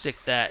I'm gonna stick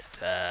that.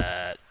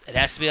 It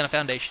has to be on a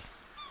foundation.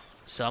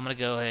 So I'm gonna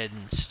go ahead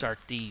and start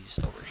these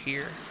over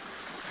here.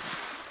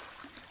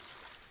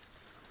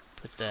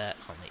 Put that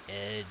on the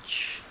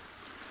edge.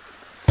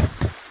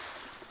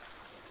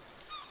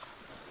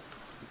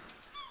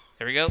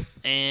 There we go.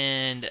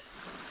 And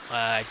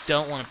I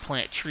don't want to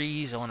plant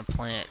trees. I want to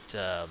plant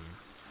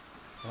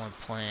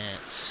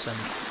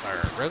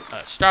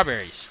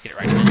strawberries. Get it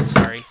right in.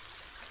 Sorry.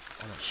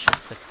 I'm gonna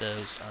shift click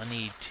those. I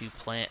need to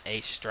plant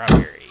a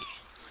strawberry.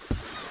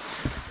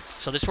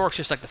 So this works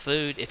just like the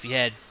food. If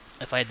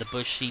I had the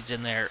bush seeds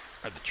in there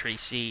or the tree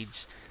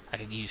seeds, I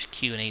could use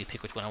Q and A to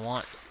pick which one I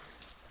want.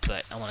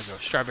 But I want to grow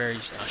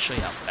strawberries, and I'll show you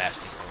how fast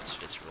they grow.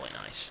 It's really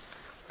nice.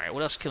 All right,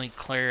 what else can we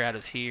clear out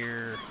of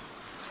here?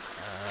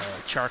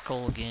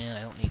 Charcoal again.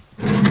 I don't need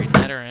to bring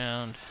that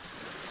around.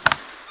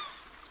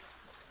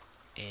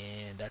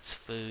 And that's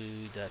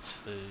food. That's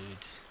food.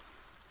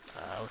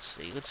 Let's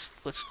see.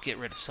 Let's get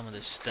rid of some of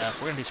this stuff.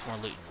 We're gonna do some more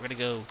looting. We're gonna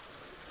go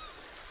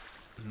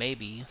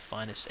maybe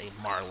find us a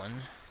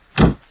marlin.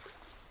 All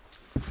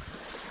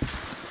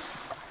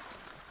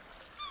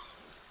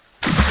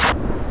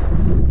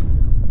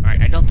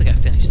right. I don't think I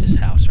finished this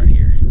house right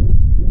here.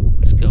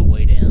 Let's go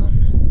way down.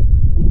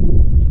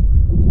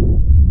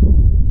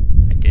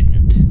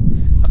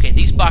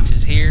 These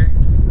boxes here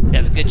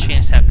have a good good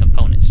chance to have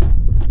components,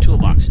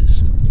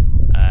 toolboxes.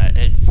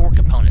 And 4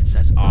 components.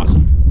 That's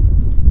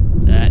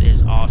awesome. That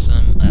is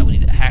awesome. We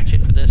need a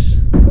hatchet for this.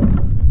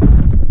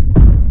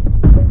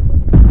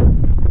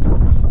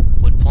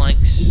 Wood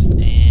planks,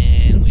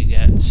 and we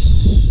got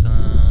some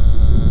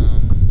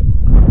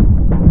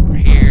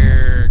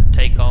here.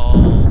 Take all,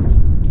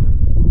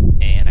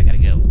 and I gotta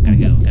go. Gotta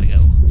go. Gotta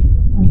go.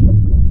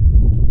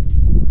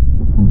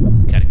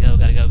 Gotta go.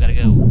 Gotta go. Gotta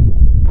go.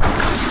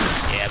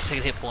 Yeah, I'm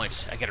taking hit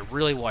points. I gotta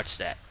really watch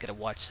that. Gotta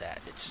watch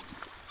that. It's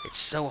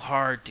so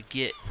hard to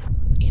get.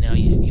 You know,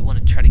 you want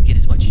to try to get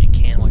as much as you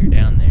can while you're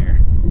down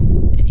there,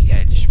 and you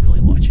gotta just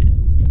really watch it.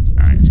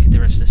 All right, let's get the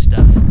rest of this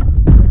stuff.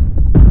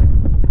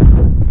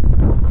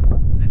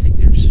 I think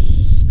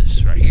there's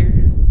this right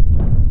here.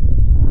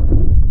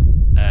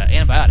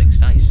 Antibiotics,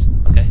 nice.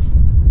 Okay,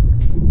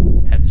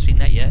 haven't seen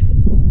that yet.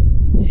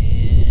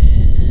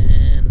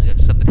 And we got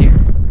something here.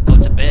 Oh,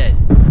 it's a bed.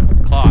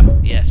 Cloth,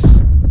 yes.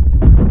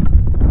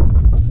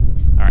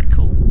 All right,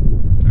 cool.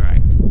 All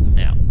right,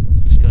 now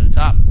let's go to the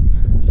top.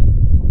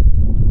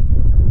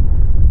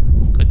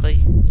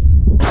 Quickly.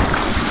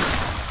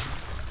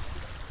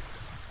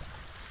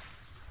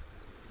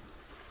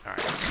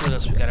 Alright, let's see what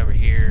else we got over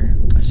here.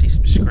 I see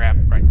some scrap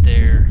right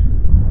there.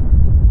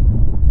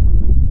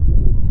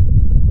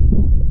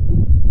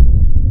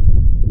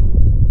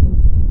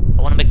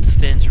 I want to make the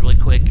fins really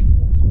quick.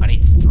 I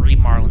need 3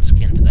 marlin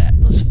skin for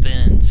that. Those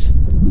fins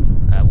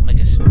will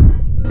make us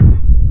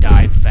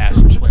dive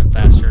faster, swim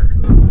faster.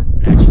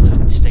 Naturally, we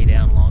can stay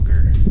down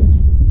longer.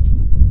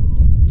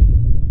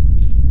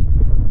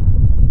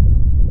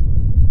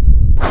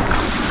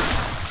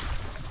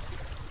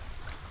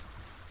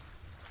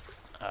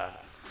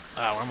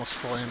 We're almost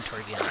full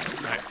inventory again.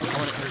 Alright,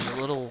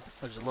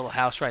 there's a little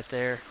house right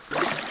there. I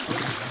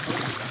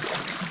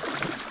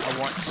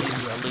want to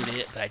loot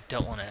it, but I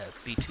don't want to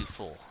be too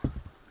full.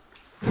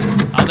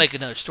 I'll make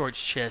another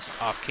storage chest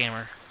off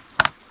camera.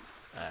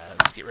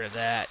 Let's get rid of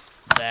that.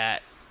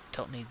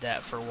 Don't need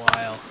that for a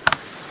while.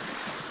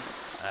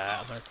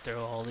 I'm gonna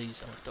throw all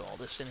these. I'm gonna throw all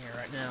this in here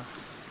right now.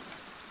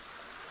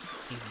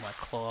 Even my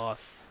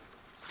cloth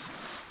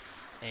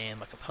and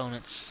my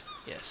components.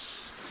 Yes.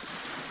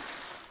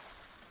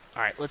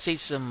 Alright, let's eat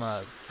some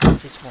more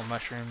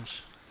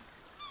mushrooms.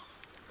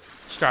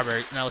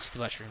 Strawberry. No, let's eat the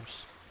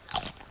mushrooms.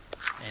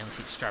 And let's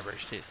eat the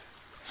strawberries too.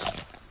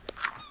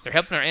 They're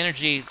helping our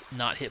energy,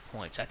 not hit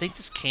points. I think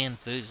this canned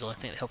food is the only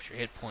thing that helps your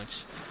hit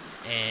points.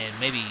 And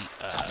maybe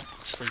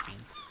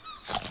sleeping.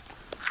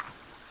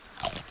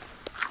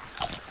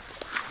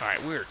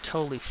 Alright, we're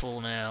totally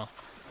full now.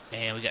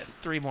 And we got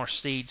 3 more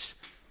seeds.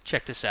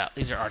 Check this out.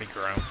 These are already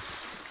grown.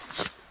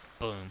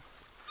 Boom.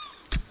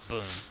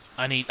 Boom.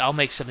 I'll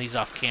make some of these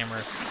off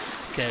camera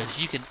because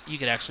you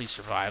could actually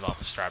survive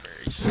off of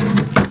strawberries.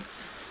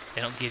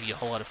 They don't give you a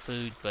whole lot of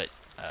food, but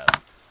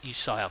you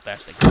saw how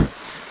fast they grow.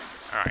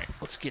 All right,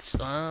 let's get.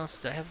 Did I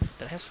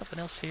have something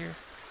else here?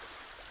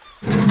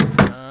 I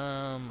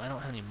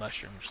don't have any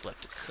mushrooms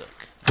left to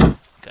cook.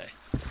 Okay,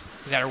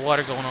 we got our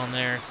water going on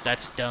there.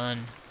 That's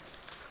done.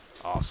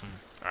 Awesome.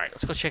 All right,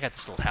 let's go check out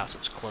this little house that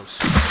was close.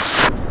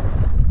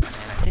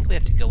 And I think we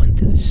have to go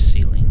into the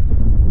ceiling.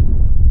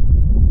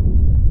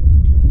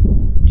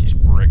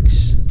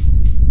 Bricks.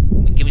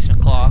 Give me some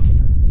cloth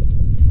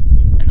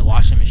and the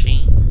washing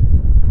machine.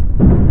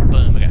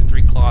 Boom, I got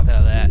 3 cloth out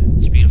of that.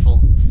 It's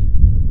beautiful.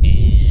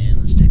 And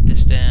let's take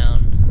this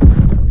down.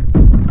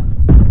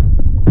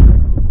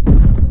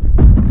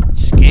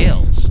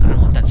 Scales. I don't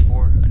know what that's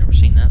for. I've never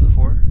seen that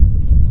before.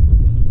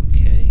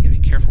 Okay, you gotta be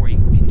careful where you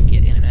can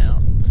get in and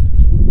out.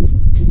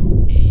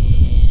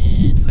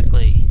 And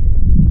quickly.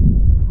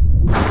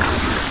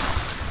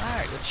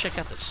 Alright, let's check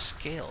out the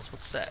scales.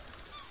 What's that?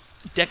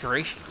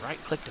 Decoration, right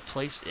click to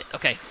place it.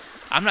 Okay,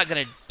 I'm not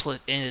gonna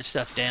put any of this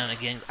stuff down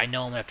again. I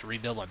know I'm gonna have to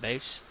rebuild my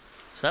base,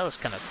 so that was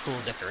kind of cool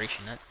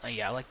decoration.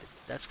 Yeah, I like that.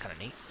 That's kind of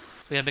neat.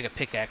 We gotta make a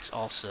pickaxe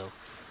also.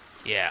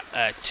 Yeah,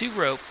 2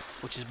 rope,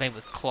 which is made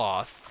with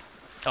cloth.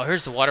 Oh,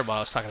 here's the water bottle I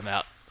was talking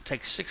about. It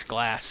takes 6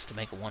 glass to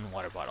make 1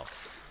 water bottle,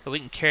 but we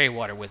can carry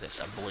water with us,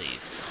 I believe.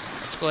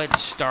 Let's go ahead and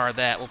star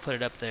that. We'll put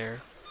it up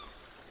there,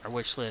 our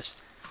wish list.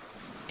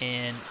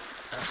 And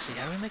let's see,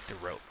 how do we make the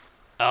rope?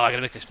 Oh, I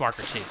gotta make this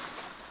marker too.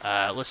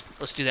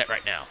 Let's do that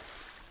right now.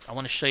 I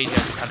want to show you guys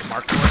how the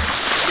marker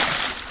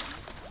works.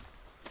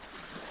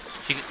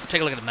 You can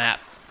take a look at the map.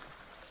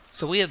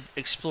 So we have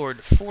explored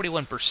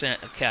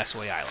 41% of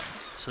Castaway Island.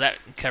 So that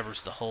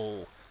covers the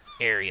whole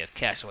area of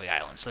Castaway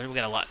Island. So we've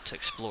got a lot to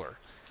explore.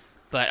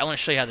 But I want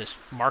to show you how this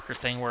marker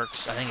thing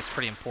works. I think it's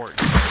pretty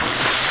important,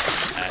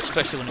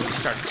 especially when we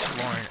start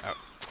exploring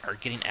or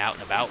getting out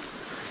and about.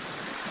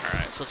 All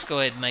right, so let's go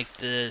ahead and make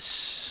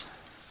this.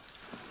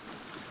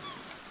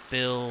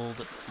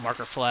 Build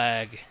marker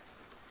flag,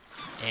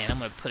 and I'm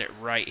going to put it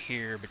right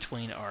here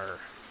between our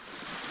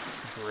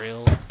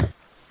grill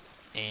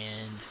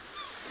and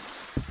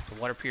the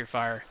water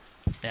purifier.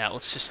 Now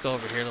let's just go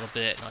over here a little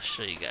bit and I'll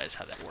show you guys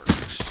how that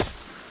works.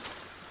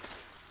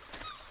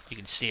 You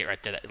can see it right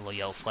there, that little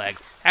yellow flag.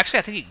 Actually,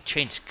 I think you can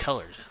change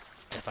colors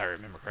if I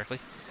remember correctly.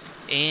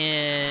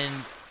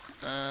 And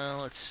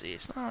Let's see.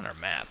 It's not on our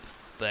map,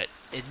 but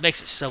it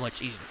makes it so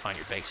much easier to find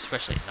your base,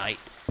 especially at night.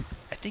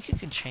 I think you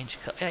can change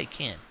color. Yeah, you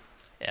can.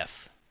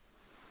 F.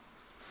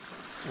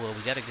 Well,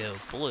 we gotta go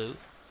blue.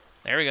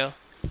 There we go.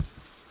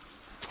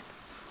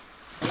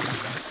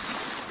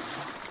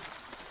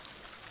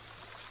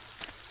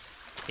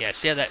 Yeah,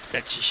 see how that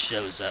just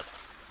shows up.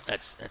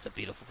 That's a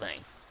beautiful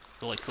thing.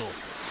 Really cool.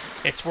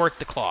 It's worth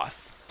the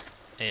cloth.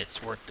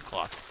 It's worth the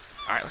cloth.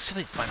 All right, let's see if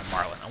we can find a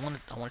marlin. I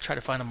want to try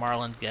to find a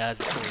marlin, guys,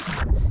 before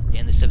we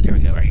end this. There we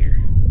go, right here.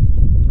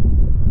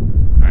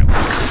 All right, we've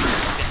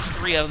got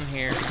 3 of them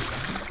here.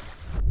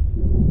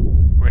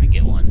 We're gonna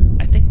get one.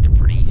 I think they're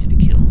pretty easy to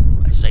kill.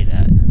 I say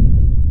that.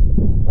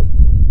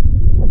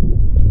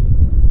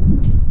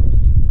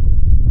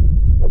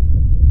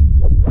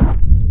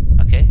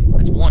 Okay,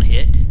 that's 1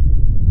 hit.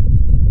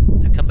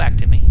 Now come back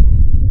to me.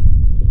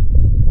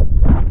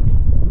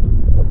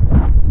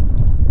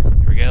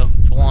 Here we go.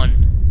 It's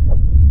 1.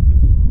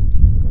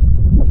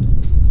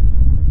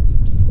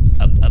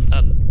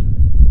 Up.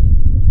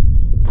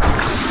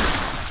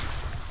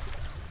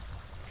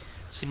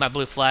 See my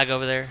blue flag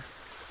over there?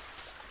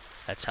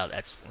 That's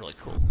really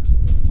cool.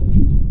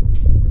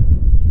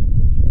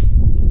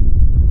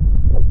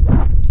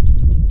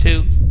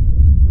 2.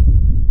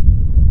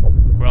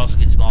 We're also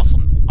getting some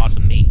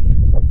awesome meat.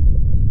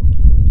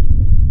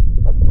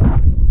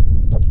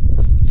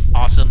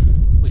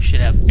 Awesome. We should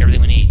have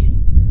everything we need.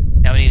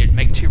 Now we need to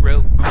make 2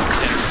 rope. We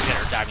got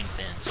our diving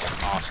fins.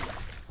 Awesome.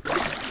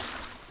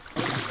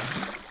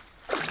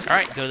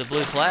 Alright, go to the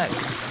blue flag.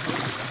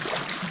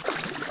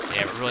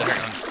 Yeah, we're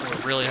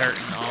really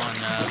hurting on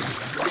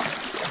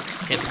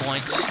hit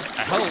points.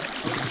 I hope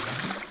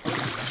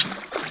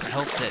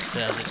that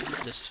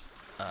this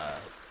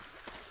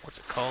what's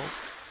it called?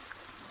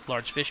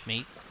 Large fish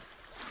meat.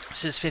 It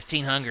says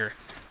 15 hunger.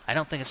 I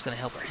don't think it's going to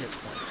help our hit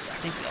points. I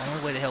think the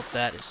only way to help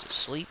that is to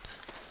sleep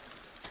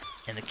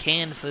and the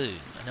canned food.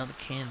 I know the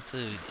canned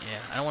food. Yeah,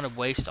 I don't want to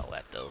waste all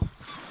that though.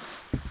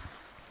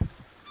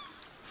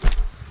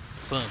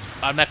 Boom.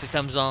 Automatically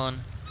comes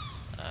on.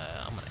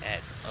 I'm going to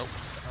add... Oh,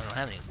 I don't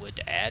have any wood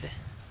to add.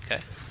 Okay.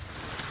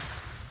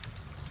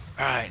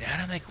 Alright,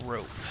 how to make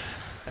rope?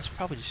 That's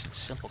probably just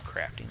simple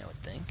crafting, I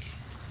would think.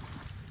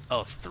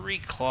 Oh, 3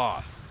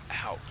 cloth.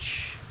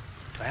 Ouch.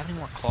 Do I have any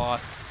more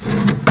cloth?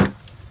 I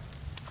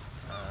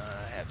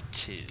have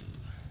 2.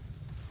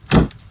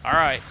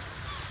 Alright.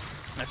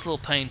 That's a little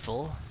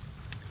painful.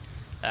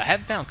 I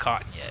haven't found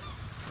cotton yet.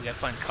 We gotta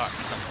find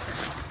cotton somewhere.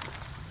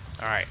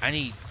 Alright, I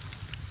need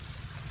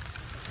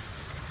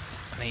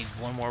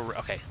 1 more...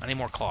 Okay, I need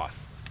more cloth.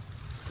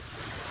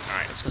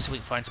 Alright, let's go see if we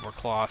can find some more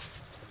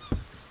cloth.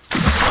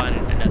 Find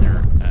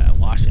another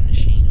washing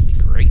machine would be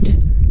great.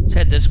 Let's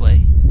head this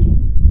way.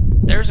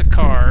 There's a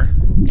car,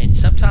 and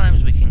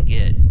sometimes we can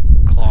get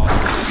cloth.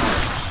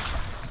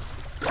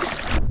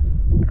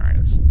 Alright,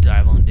 let's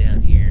dive on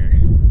down here.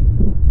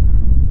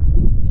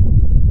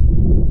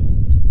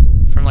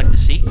 From like the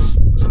seats,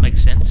 so it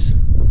makes sense.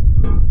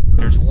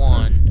 There's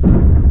 1.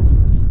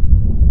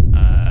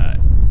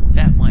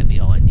 That might be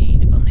all I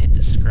need. I'm gonna hit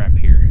this scrap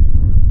here.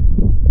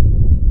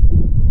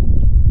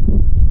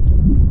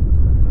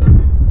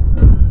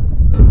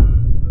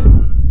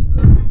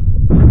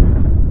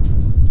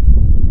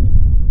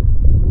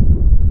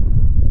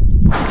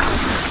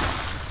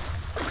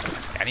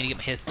 I need to get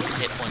my hit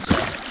points up.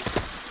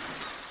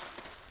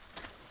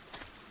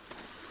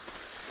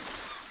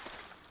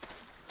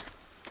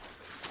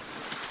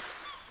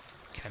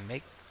 Can I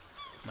make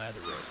my other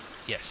rope?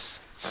 Yes.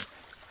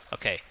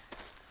 Okay.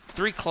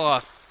 3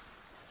 cloth.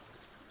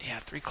 Yeah,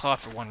 3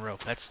 cloth for 1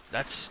 rope. That's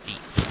steep.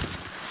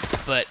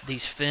 But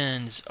these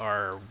fins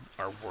are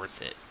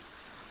worth it.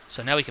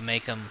 So now we can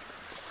make them.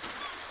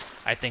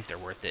 I think they're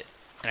worth it.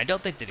 And I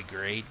don't think they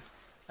degrade.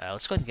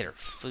 Let's go ahead and get our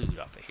food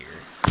off of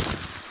here.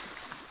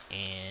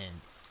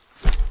 And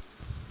I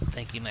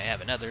think you may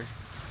have another.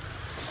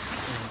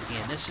 And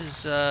again, this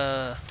is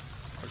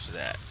where's it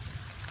at?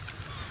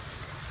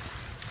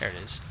 There it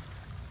is.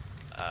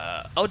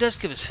 Oh, it does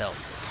give us health.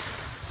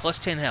 Plus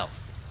 10 health.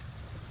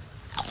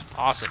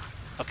 Awesome.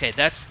 Okay,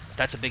 that's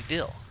a big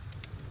deal.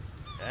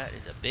 That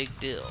is a big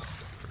deal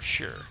for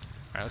sure.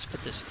 Alright, let's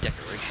put this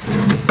decoration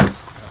away. I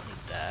don't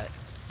need that.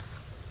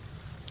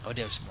 Oh, I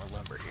do have some more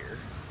lumber here.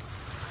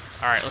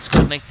 Alright, let's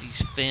go make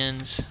these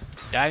fins.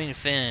 Diving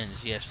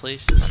fins, yes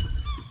please.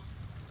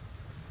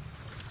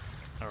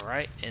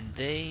 Alright, and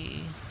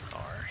they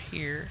are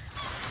here.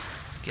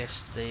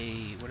 Guess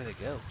they... where do they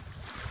go?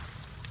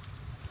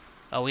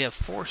 Oh, we have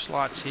 4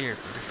 slots here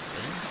for different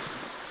things.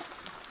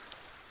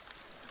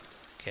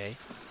 Okay.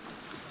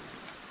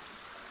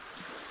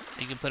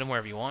 You can put them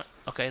wherever you want.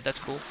 Okay, that's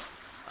cool.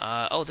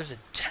 Oh, there's a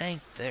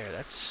tank there.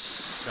 That's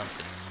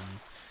something.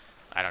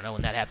 I don't know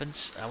when that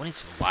happens. We need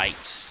some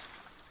lights.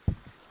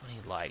 We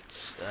need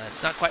lights.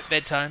 It's not quite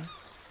bedtime.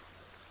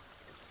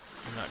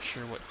 I'm not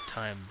sure what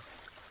time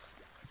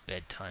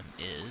bedtime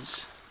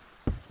is.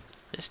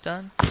 This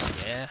done?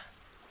 Yeah.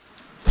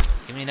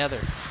 Give me another.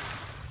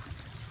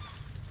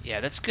 Yeah,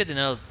 that's good to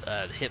know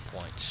the hit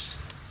points.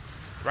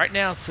 Right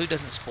now, food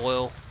doesn't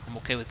spoil. I'm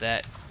okay with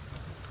that.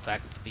 In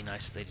fact, it'd be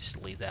nice if they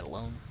just leave that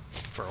alone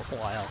for a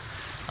while.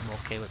 I'm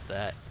okay with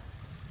that.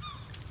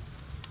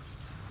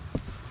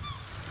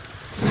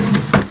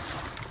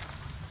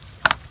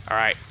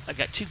 Alright, I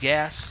got 2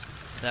 gas.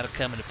 That'll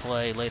come into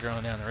play later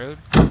on down the road.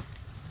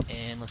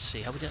 And let's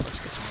see, how we doing? Let's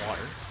get some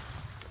water.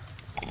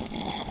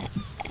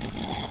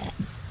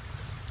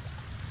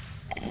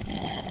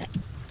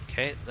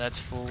 Okay, that's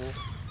full.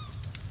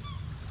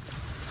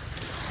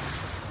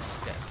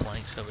 Got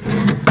planks over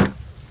here.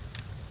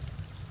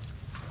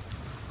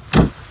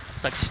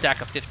 Looks like a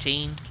stack of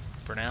 15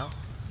 for now.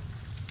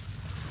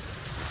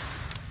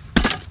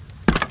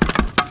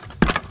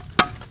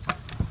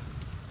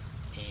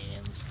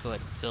 And let's go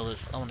ahead and fill this.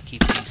 I want to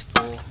keep these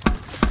full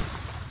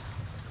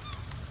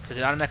because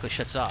it automatically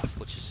shuts off,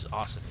 which is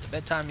awesome. Is it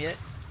bedtime yet?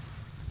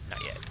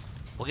 Not yet.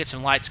 We'll get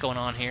some lights going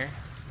on here.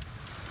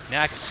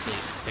 Now I can sleep.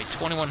 Okay,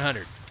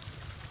 2100.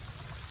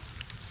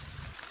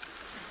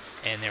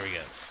 And there we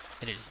go.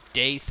 It is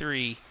day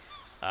 3.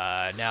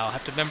 Now I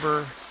have to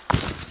remember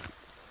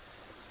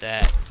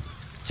that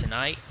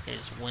tonight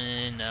is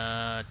when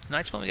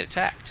tonight's when we get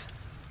attacked.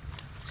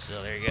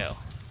 So there you go.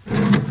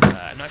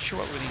 I'm not sure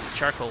what we're going to use the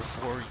charcoal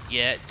for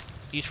yet.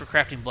 Used for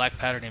crafting black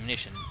powdered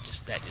ammunition.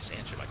 That just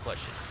answered my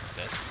question.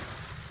 Okay.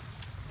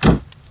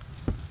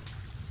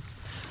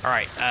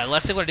 Alright,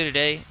 last thing I want to do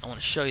today, I want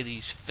to show you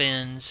these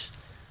fins.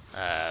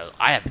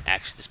 I have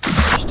actually this is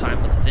my first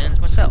time with the fins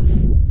myself.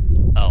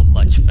 Oh,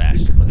 much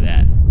faster. Look at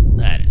that.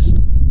 That is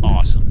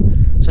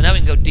awesome. So now we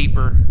can go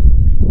deeper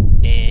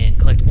and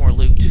collect more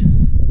loot.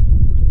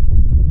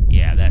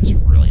 Yeah, that's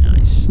really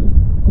nice.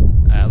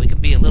 We can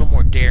be a little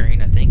more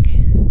daring, I think.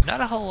 Not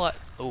a whole lot.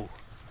 Oh,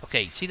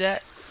 okay. See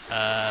that?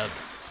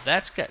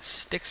 That's got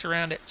sticks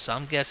around it, so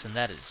I'm guessing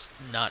that is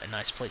not a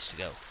nice place to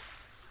go.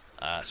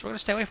 So we're gonna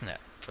stay away from that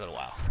for a little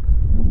while.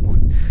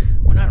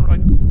 We're not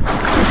really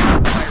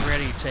quite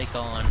ready to take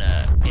on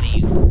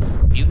any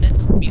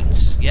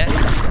mutants yet.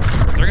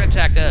 They're gonna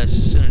attack us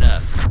soon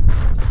enough,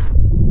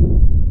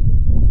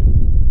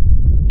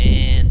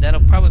 and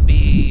that'll probably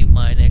be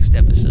my next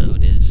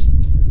episode. Is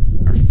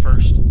our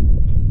first.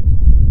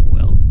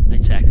 Well, they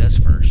attack us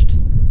first.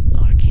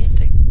 Oh, I can't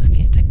take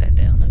that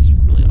down. That's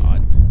really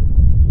odd.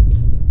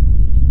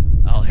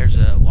 Oh, here's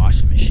a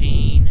washing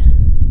machine.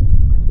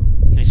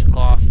 Give me some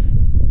cloth.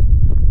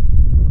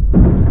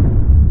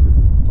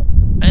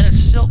 And a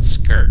silk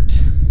skirt.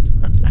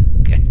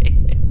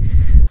 Okay.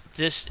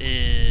 This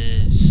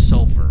is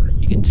sulfur.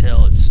 You can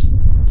tell it's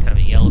kind of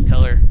a yellow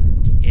color.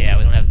 Yeah,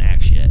 we don't have an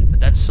axe yet, but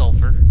that's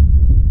sulfur.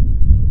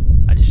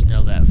 I just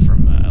know that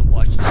from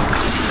watching this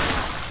video.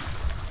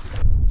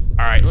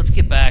 Alright, let's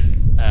get back.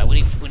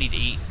 We need to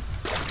eat.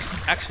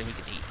 Actually, we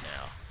can eat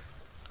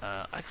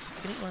now. I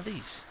can eat one of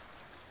these.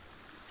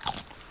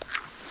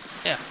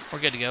 Yeah, we're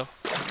good to go.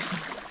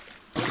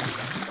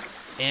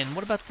 And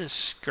what about this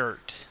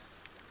skirt?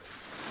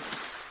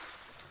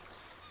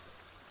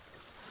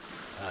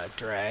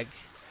 Drag.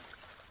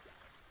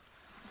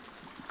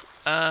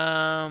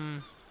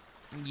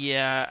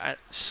 Yeah,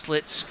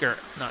 slit skirt,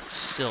 not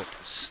silt.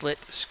 Slit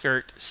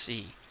skirt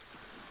C.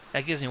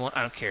 That gives me one.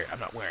 I don't care. I'm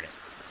not wearing it.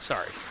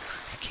 Sorry.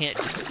 I can't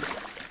do this.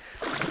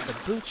 The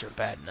boots are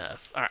bad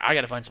enough. Alright, I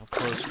gotta find some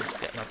clothes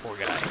for my poor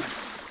guy.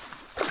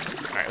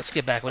 Alright, let's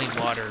get back. We need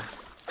water.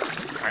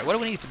 Alright, what do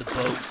we need for the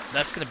boat?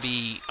 That's gonna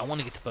be... I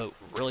want to get the boat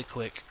really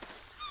quick.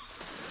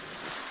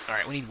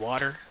 Alright, we need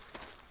water.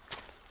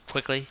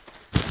 Quickly.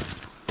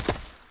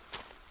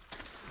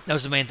 That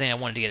was the main thing I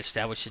wanted to get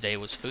established today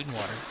was food and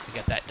water. We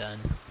got that done.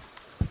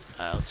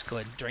 Let's go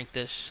ahead and drink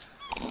this.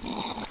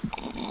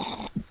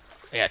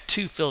 Yeah,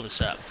 2 filled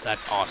us up.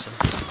 That's awesome.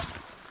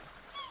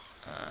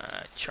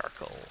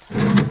 Charcoal.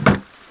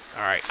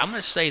 Alright, I'm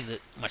going to say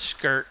that my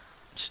skirt,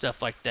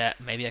 stuff like that,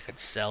 maybe I could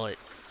sell it.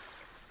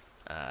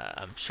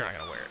 I'm sure I'm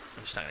going to wear it.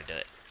 I'm just not going to do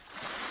it.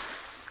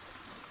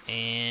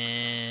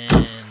 And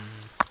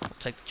we'll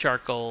take the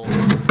charcoal.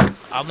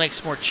 I'll make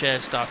some more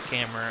chests off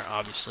camera.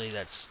 Obviously,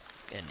 that's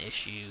an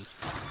issue.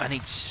 I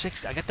need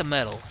 6. I got the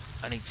metal.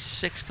 I need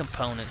 6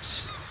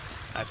 components.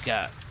 I've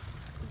got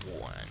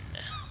 1.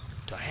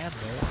 Do I have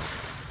more?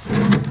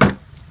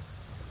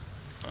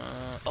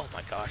 Oh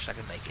my gosh, I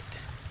can make it.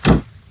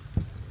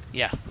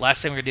 Yeah,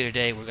 last thing we're gonna do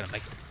today, we're gonna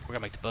make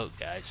the boat,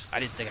 guys. I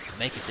didn't think I could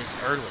make it this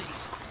early.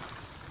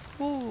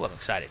 Ooh, I'm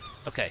excited.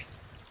 Okay.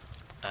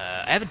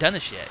 I haven't done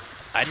this yet.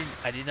 I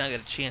did not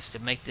get a chance to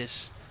make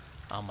this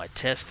on my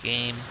test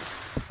game.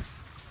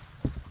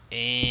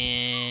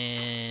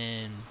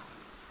 And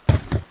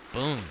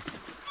boom.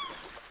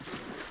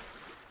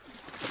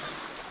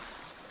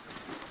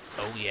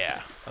 Oh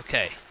yeah.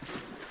 Okay.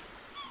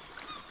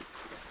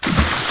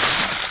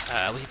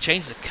 We can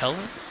change the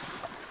color.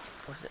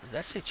 What is it? Did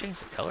that say change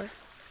the color?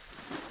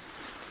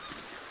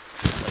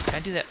 Wait, can I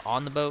do that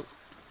on the boat?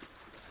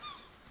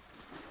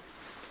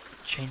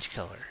 Change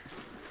color.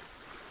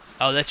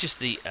 Oh, that's just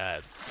the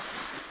okay,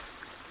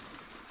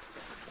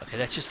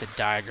 that's just the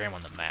diagram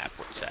on the map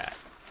where it's at.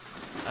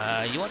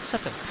 You want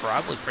something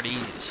probably pretty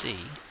easy to see.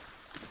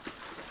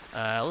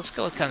 Let's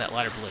go with kind of that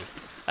lighter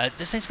blue.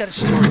 This thing's got a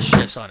storage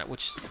chest on it,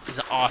 which is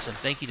awesome.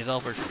 Thank you,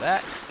 developers, for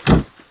that.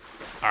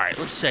 Alright,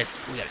 let's say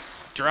we gotta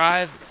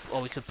drive.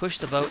 Well, we could push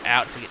the boat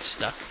out if we get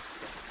stuck.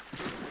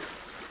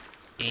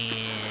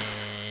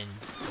 And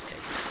okay.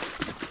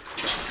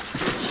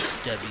 Let's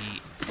just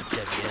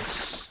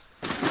WS.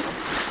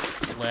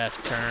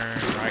 Left turn,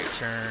 right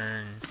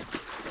turn.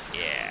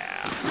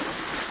 Yeah.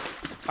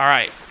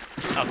 Alright.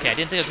 Okay, I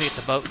didn't think I was gonna get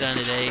the boat done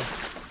today.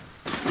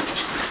 Do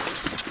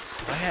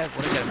I have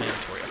what I got in my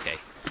inventory? Okay.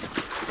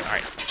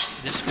 Alright.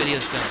 This video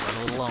is gonna run a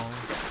little long,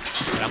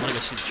 but I'm gonna go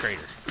see the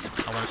trader.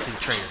 I wanna see the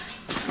trader.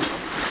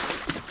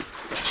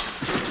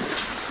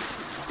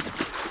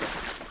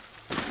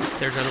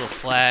 There's our little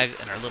flag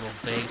and our little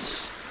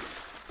base.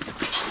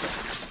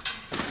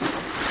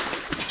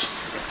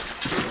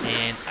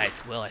 And I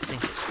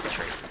think this is the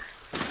trader.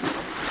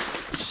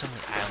 There's so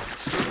many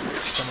islands.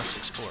 There's so much to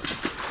explore.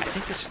 I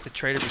think this is the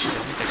trader because I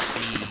think I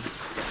see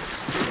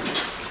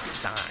a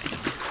sign.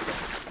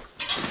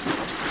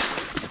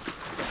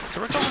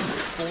 So we're going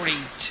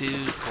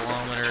 42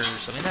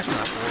 kilometers. I mean, that's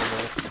not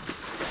horrible.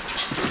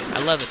 I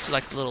love it. It's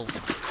like little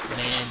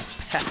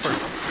manpower.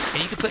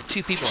 And you can put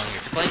 2 people on here.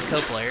 If you're playing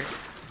co-player.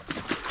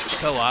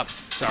 Co-op,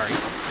 sorry.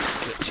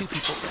 Put 2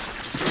 people.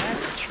 Is that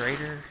the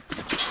trader?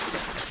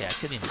 Okay, I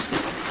could be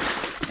mistaken.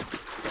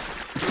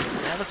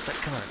 That looks like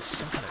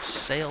some kind of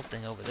sail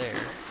thing over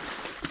there.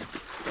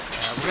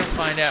 We're gonna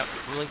find out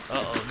really.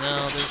 Uh-oh,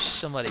 no, there's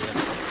somebody up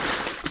there.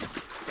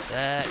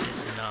 That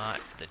is not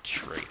the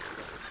trader.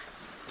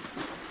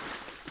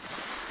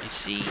 You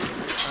see,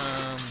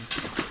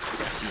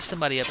 I see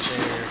somebody up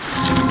there.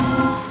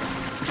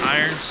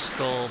 Iron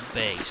Skull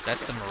Base.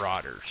 That's the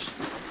Marauders.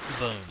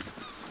 Boom.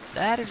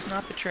 That is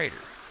not the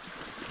trader.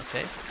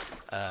 Okay.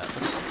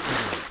 Let's do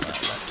a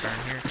left turn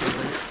here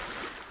quickly.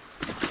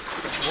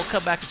 We'll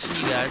come back and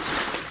see you guys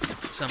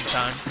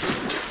sometime.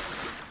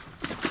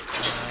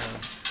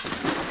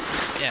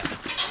 Yeah.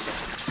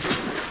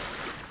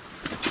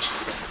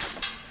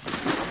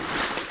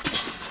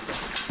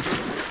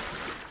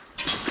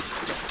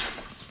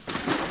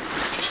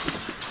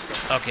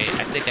 Okay,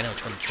 I think I know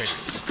which one the trader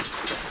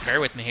is. Bear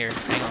with me here.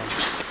 Hang on.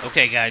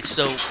 Okay, guys,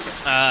 so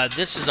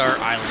this is our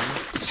island.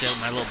 You see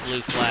my little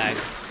blue flag.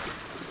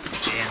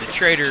 And the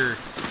trader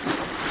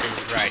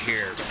is right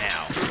here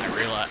now.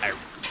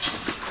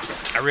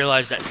 I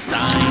realize that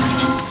sign.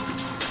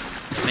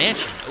 The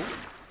mansion. Oh.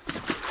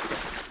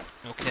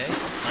 Okay.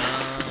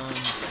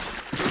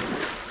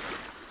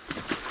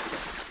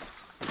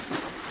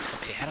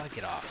 Okay, how do I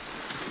get off?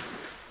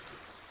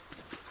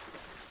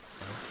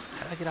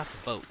 How do I get off the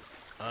boat?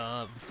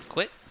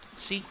 Quit?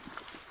 See?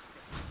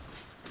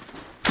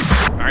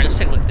 Alright, let's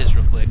take a look at this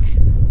real quick.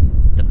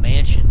 The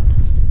mansion.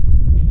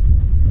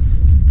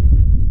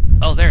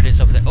 Oh, there it is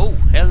over there. Oh,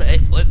 hello,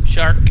 what,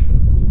 shark.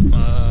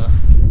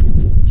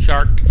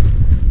 Shark.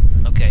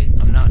 Okay,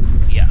 I'm not,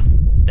 yeah.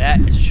 That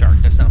is a shark,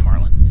 that's not a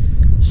marlin.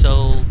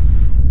 So,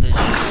 the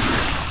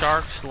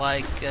shark's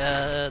like,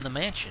 the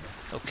mansion.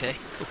 Okay.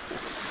 Ooh.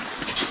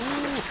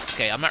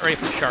 Okay, I'm not ready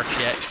for the sharks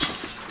yet.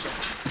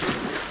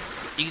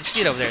 You can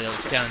see it over there, though,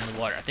 down in the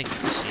water. I think you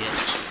can see it.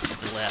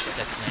 To the left,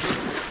 that's the mansion.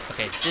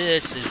 Okay,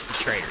 this is the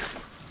trader.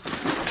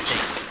 I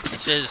think. It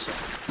says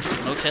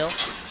motel.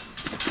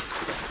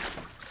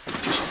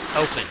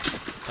 Open.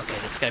 Okay,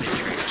 that's gotta be the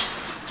trader.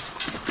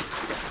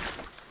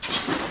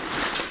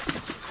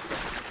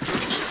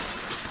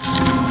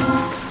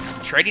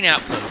 Trading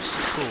outpost.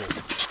 Cool.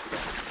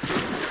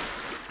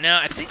 Now,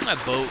 I think my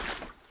boat...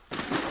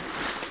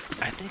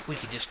 I think we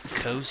could just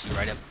cozy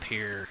right up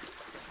here.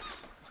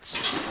 Let's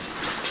see.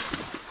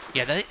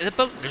 Yeah, the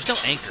boat... There's no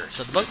anchor,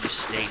 so the boat just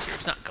stays here.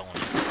 It's not going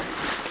anywhere.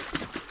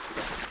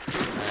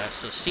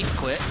 So, seat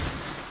quit.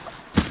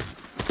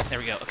 There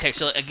we go. Okay,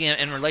 so again,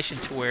 in relation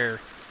to where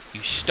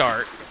you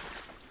start,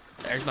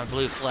 there's my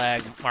blue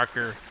flag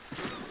marker.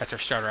 That's our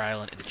starter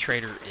island, and the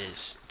trader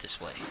is this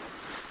way.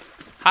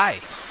 Hi.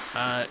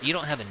 You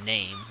don't have a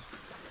name.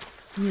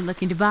 You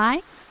looking to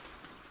buy?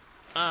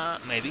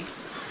 Maybe.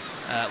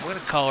 We're gonna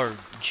call her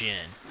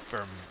Jen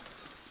from,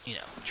 you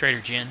know,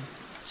 Trader Jen,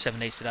 7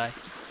 Days to Die.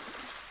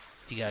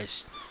 If you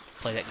guys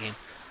play that game.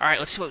 Alright,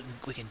 let's see what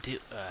we can do.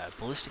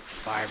 Ballistic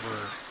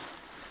fiber.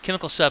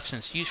 Chemical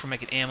substance used for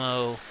making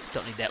ammo.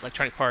 Don't need that.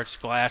 Electronic parts.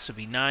 Glass would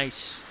be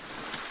nice.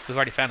 We've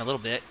already found a little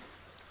bit.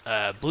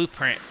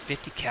 Blueprint.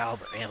 50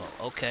 caliber ammo.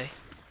 Okay.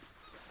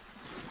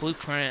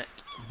 Blueprint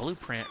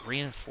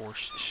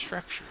reinforced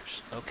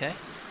structures. Okay.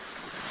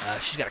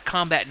 She's got a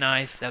combat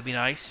knife. That'd be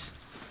nice.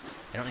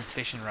 I don't need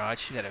fishing rod.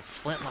 She's got a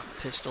flintlock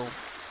pistol.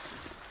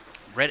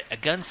 A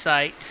gun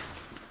sight.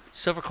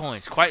 Silver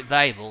coins. Quite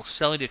valuable.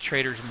 Selling to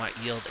traders might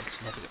yield a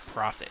significant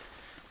profit.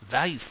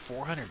 Value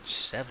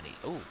 470.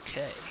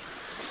 Okay.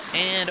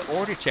 And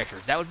ore detector.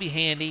 That would be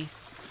handy.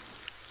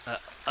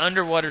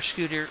 Underwater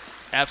scooter.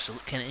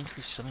 Absolutely. Can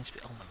increase swimming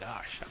speed. Oh my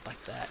gosh. I'd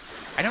like that.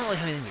 I don't really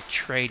have anything to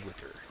trade with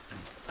her.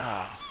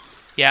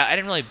 Yeah, I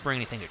didn't really bring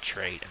anything to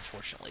trade,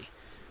 unfortunately.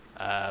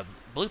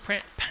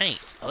 Blueprint paint.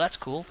 Oh, that's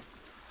cool.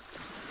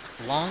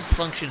 Long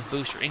function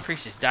booster.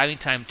 Increases diving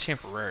time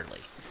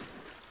temporarily.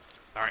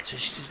 Alright, so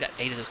she's got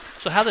 8 of those.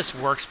 So how this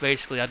works,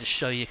 basically, I'll just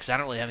show you, because I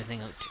don't really have anything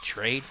to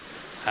trade.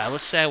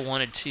 Let's say I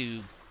wanted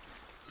to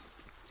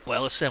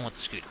Well, let's send with the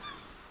scooter.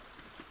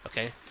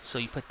 Okay, so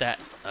you put that,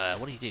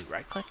 what do you do?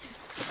 Right click?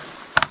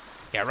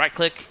 Yeah, right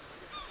click.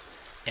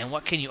 And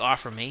what can you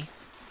offer me?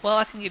 Well,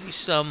 I can give you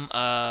some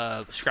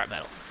scrap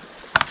metal.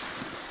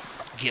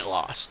 Get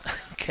lost.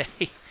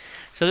 Okay.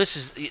 So this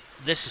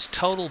is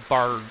total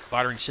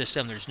bartering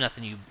system. There's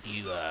nothing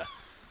you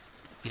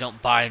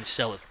don't buy and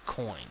sell with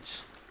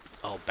coins.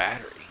 Oh,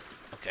 battery.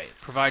 Okay.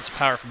 Provides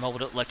power for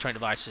mobile electronic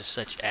devices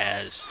such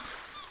as,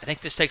 I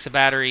think this takes a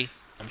battery.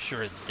 I'm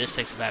sure this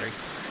takes a battery.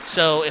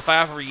 So if I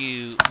offer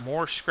you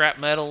more scrap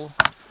metal,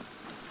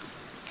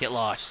 get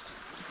lost.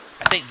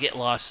 I think get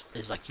lost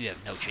is like you have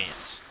no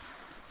chance.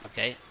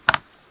 Okay.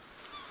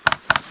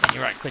 And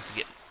you right click to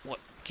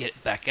get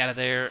it back out of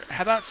there.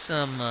 How about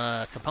some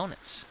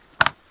components?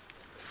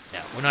 No,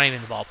 we're not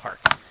even in the ballpark.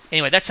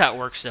 Anyway, that's how it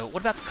works. So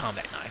what about the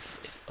combat knife?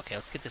 Okay,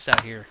 let's get this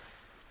out here.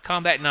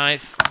 Combat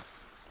knife.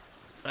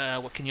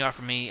 What can you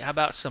offer me? How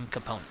about some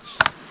components?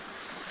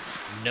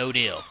 No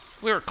deal.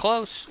 We were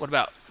close. What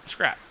about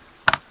scrap?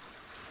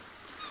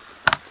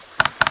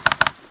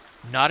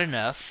 Not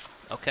enough.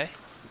 Okay.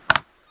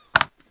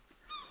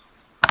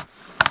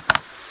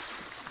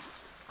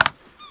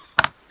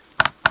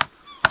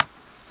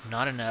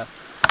 Not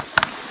enough.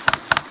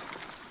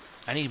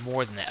 I need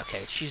more than that.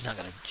 Okay, she's not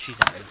gonna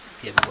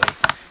give away.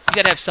 You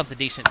gotta have something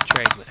decent to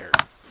trade with her.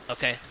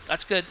 Okay,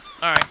 that's good.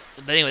 All right,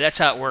 but anyway, that's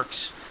how it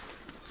works.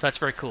 So that's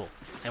very cool.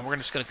 And we're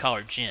just gonna call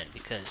her Jen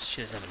because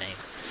she doesn't have a name.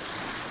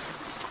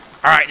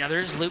 All right, now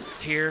there's loot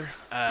here.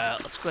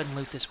 Let's go ahead and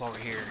loot this while we're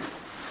here.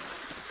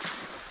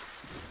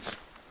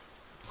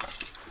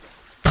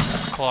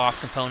 Cloth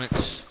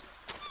components.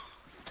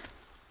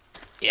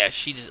 Yeah,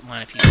 she doesn't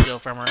mind if you steal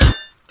from her.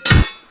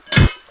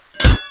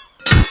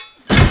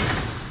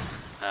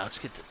 Let's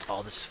get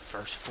all this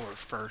first.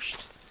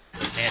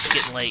 Man, it's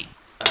getting late.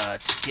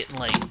 It's getting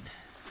late.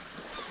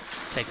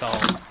 Take all.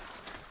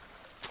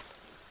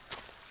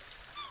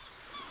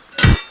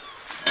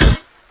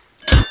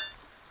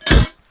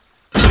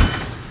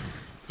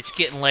 It's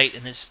getting late,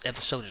 and this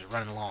episode is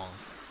running long.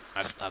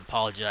 I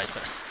apologize,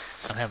 but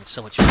I'm having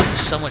so much fun.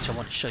 So much I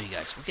want to show you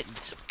guys. We're getting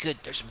some good.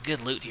 There's some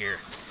good loot here.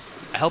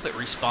 I hope it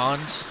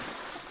respawns.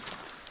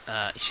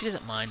 She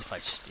doesn't mind if I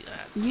steal.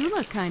 You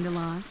look kind of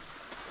lost.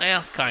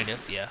 Well, kind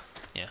of, yeah.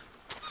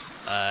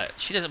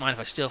 She doesn't mind if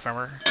I steal from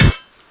her.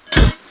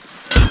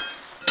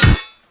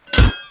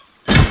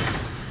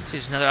 See,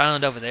 there's another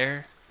island over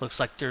there. Looks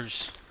like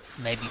there's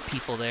maybe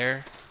people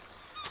there.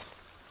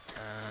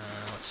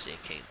 Let's see,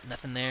 okay,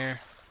 nothing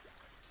there.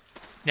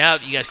 Now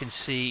you guys can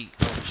see,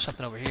 oh, there's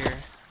something over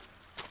here.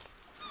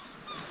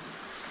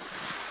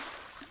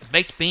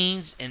 Baked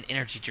beans and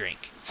energy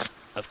drink,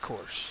 of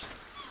course.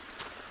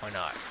 Why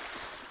not?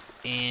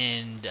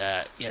 And,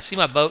 yeah, see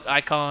my boat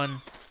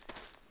icon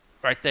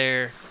right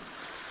there?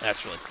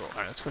 That's really cool.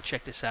 Alright, let's go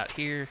check this out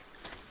here.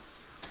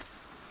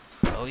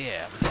 Oh,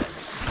 yeah. We got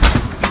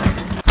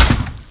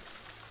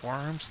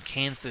worms and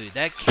canned food.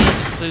 That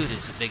canned food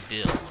is a big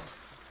deal.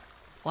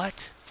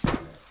 What?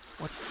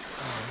 What?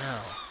 Oh,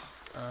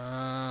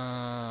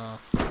 no.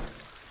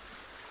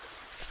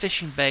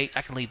 Fishing bait.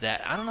 I can leave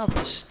that. I don't know if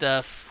this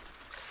stuff...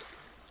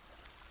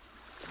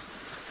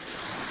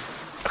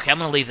 Okay, I'm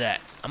going to leave that.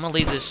 I'm going to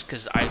leave this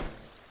because I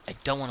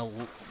don't want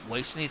to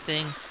waste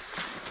anything.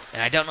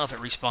 And I don't know if it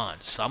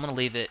respawns, so I'm going to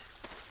leave it.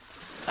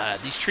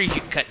 These trees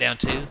you can cut down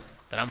too,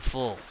 but I'm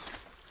full.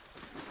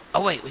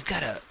 Oh wait, we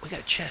got a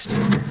chest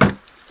here.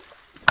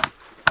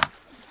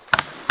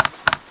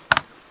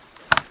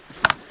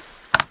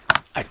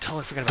 I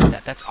totally forgot about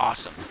that. That's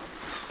awesome.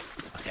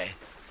 Okay,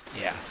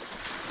 yeah.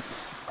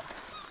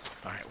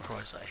 Alright, where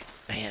was I?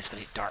 Man, it's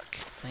going to get dark.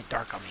 It ain't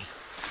dark on me.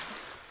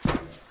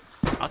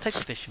 I'll take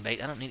the fishing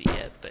bait. I don't need it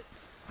yet, but...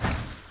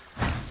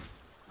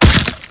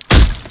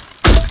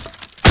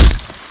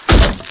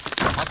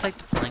 I'll take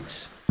the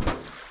planks.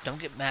 Don't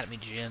get mad at me,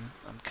 Jen.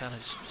 I'm kind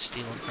of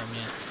stealing from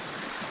you.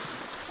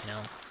 You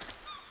know.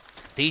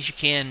 These you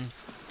can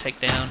take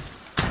down.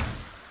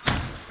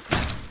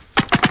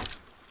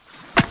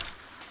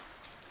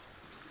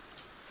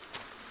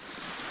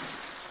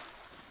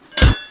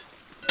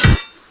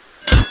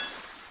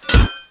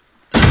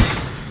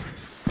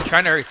 I'm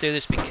trying to hurry through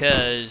this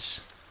because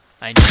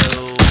I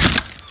know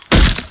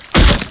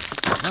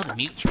the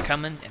mutants are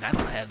coming, and I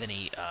don't have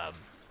any.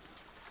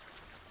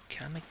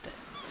 Can I make that?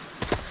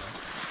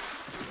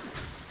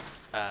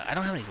 I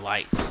don't have any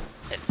lights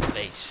at the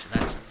base,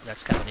 and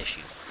that's kind of an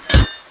issue.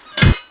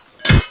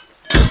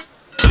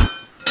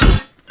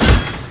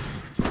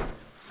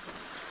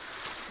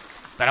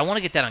 But I want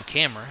to get that on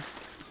camera.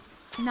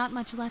 Not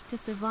much left to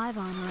survive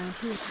on around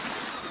here.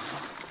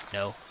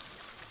 No.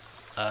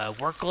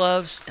 Work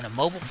gloves and a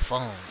mobile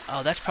phone.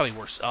 Oh, that's probably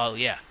worth. Oh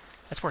yeah,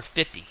 that's worth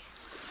 50.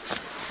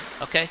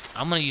 Okay,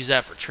 I'm gonna use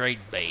that for trade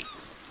bait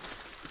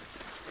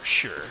for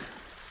sure.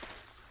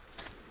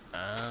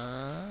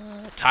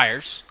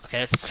 Tires. Okay,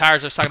 that's the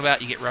tires I was talking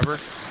about. You get rubber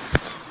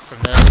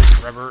from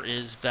those. Rubber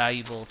is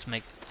valuable to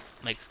make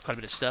quite a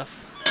bit of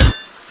stuff.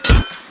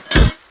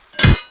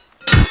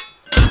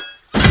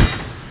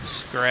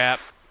 Scrap.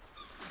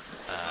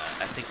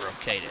 I think we're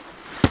okay to.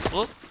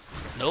 Whoop.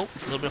 Nope. A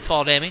little bit of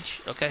fall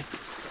damage. Okay.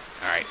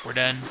 Alright, we're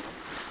done.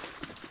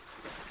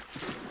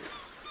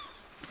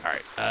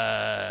 Alright,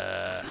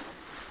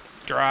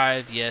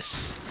 drive, yes.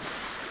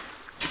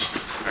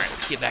 Alright,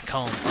 let's get back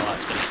home. Oh,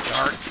 it's gonna get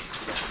dark.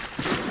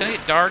 It's gonna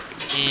get dark,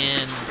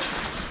 and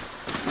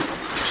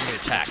we're gonna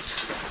get attacked.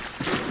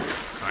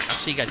 Alright, I'll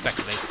see you guys back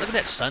to base. Look at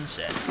that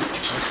sunset. That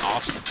looks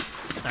awesome.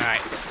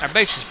 Alright, our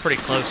base is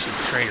pretty close to the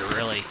trader,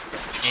 really.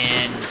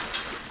 And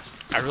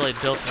I really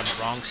built it on the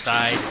wrong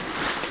side.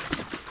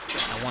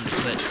 I wanted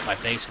to put my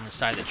base on the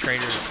side of the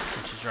trader,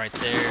 which is right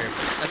there.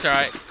 But that's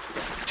alright.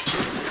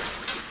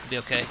 Be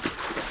okay.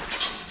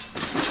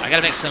 I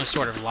gotta make some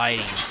sort of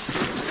lighting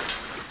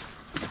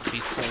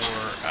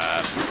before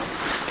I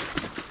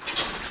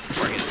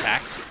get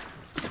attacked.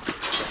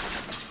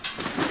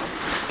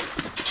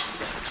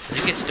 'Cause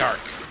it gets dark.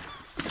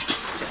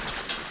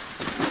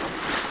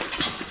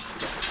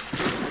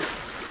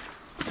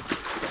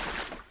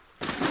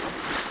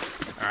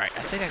 Alright,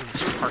 I think I can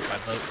just park my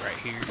boat right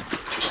here.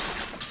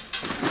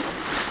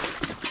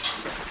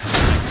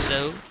 Like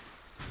so.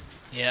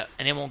 Yeah,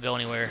 and it won't go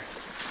anywhere.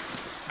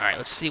 Alright,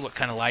 let's see what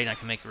kind of lighting I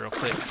can make real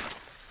quick.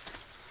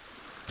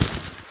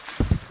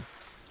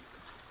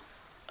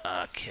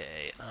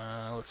 Okay,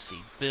 let's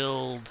see.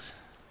 Build.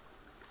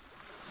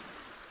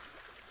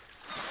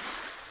 I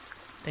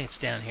think it's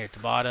down here at the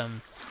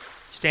bottom.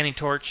 Standing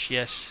torch,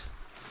 yes.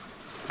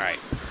 Alright,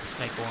 let's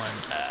make one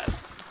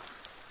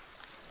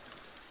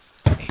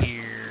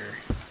here.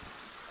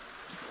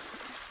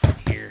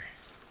 Here.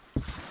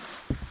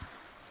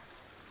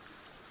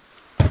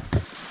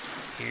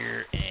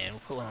 Here, and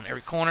we'll put one on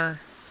every corner.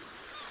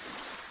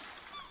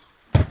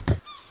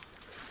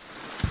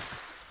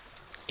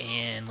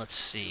 And let's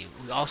see,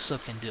 we also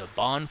can do a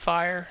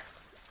bonfire.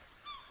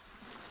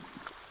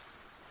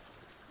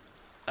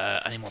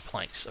 I need more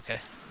planks, okay.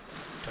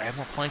 Do I have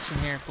more planks in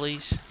here,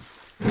 please?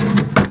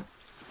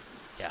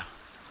 Yeah.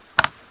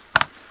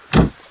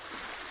 I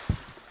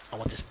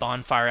want this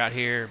bonfire out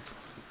here.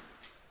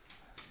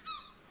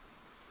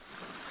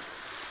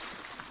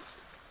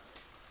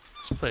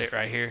 Let's put it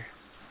right here.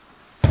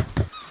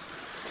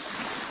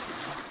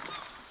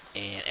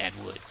 And add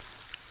wood.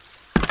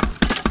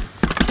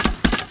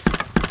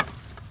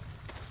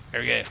 There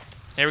we go.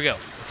 There we go.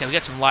 Okay, we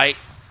got some light.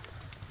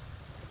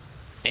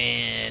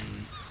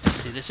 And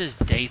let's see, this is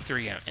day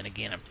 3, and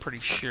again, I'm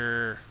pretty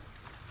sure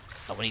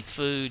we need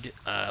food.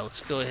 Let's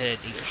go ahead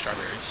and eat our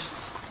strawberries.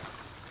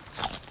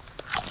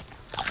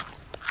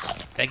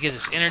 That gives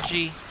us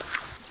energy.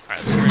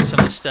 Alright, let's get rid of some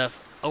of this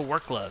stuff. Oh,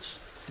 work gloves.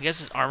 I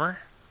guess it's armor.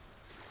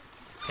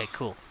 Okay,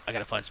 cool. I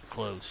gotta find some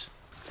clothes.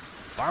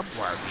 Barbed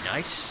wire would be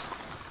nice.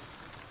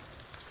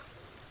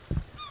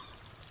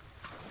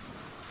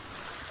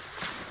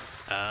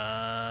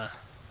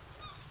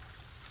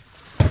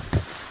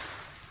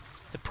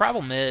 The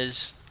problem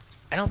is,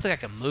 I don't think I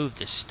can move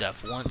this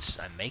stuff once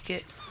I make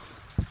it.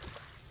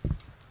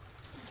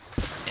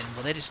 And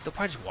well, they'll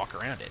probably just walk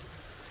around it.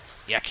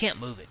 Yeah, I can't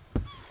move it.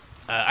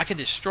 I can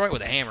destroy it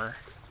with a hammer.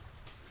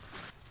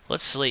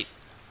 Let's sleep.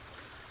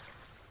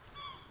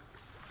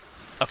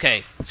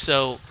 Okay,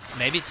 so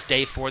maybe it's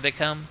day 4 they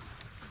come.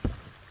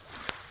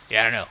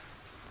 Yeah, I don't know.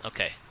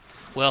 Okay.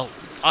 Well,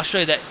 I'll show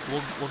you that.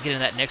 We'll get into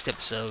that next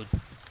episode.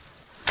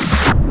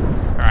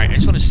 Alright, I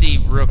just want to see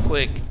real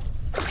quick,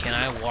 can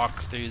I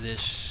walk through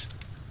this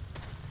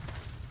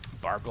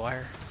barbed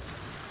wire?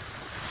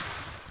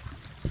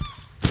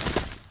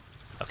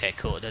 Okay,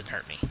 cool, it doesn't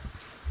hurt me.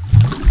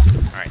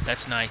 Alright,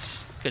 that's nice.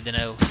 Good to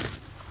know.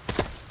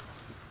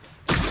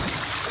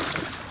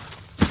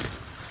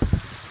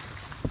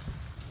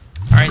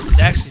 Alright, that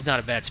actually is not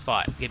a bad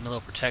spot. Give me a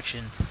little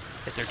protection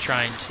if they're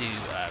trying to...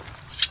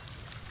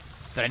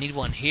 but I need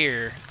one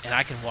here, and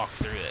I can walk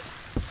through it.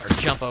 Or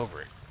jump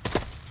over it.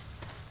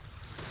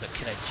 But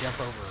can I jump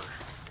over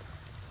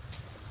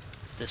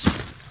this one?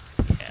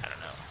 Yeah, I don't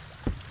know.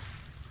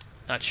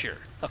 Not sure.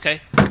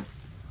 Okay.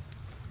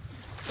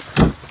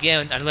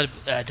 Again, I'd let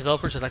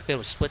developers would like to be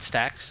able to split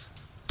stacks.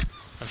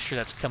 I'm sure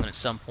that's coming at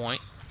some point.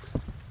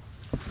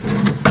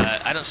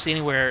 I don't see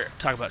anywhere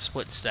talk about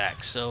split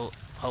stacks, so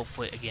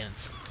hopefully, again,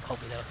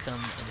 hopefully that'll come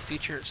in the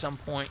future at some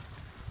point.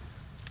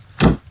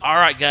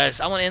 Alright guys,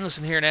 I want to end this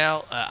in here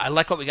now. I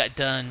like what we got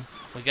done.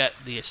 We got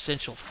the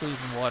essential food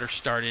and water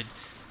started.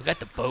 We got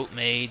the boat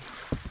made.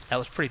 That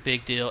was a pretty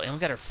big deal. And we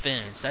got our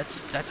fins. That's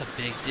a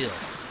big deal.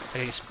 I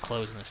gotta get some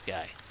clothes on this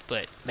guy.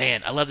 But,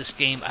 man, I love this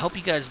game. I hope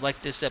you guys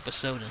like this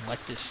episode and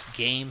like this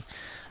game.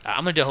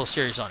 I'm going to do a whole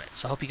series on it.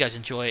 So I hope you guys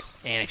enjoy it.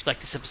 And if you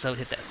like this episode,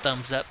 hit that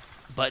thumbs up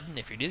button.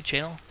 If you're new to the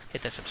channel,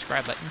 hit that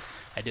subscribe button.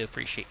 I do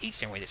appreciate each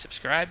and every one that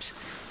subscribes.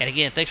 And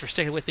again, thanks for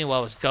sticking with me while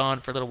I was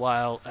gone for a little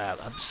while.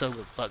 I'm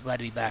so glad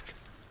to be back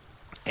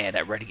and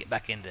ready to get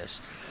back into this.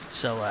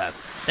 So,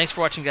 thanks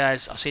for watching,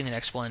 guys. I'll see you in the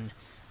next one.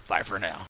 Bye for now.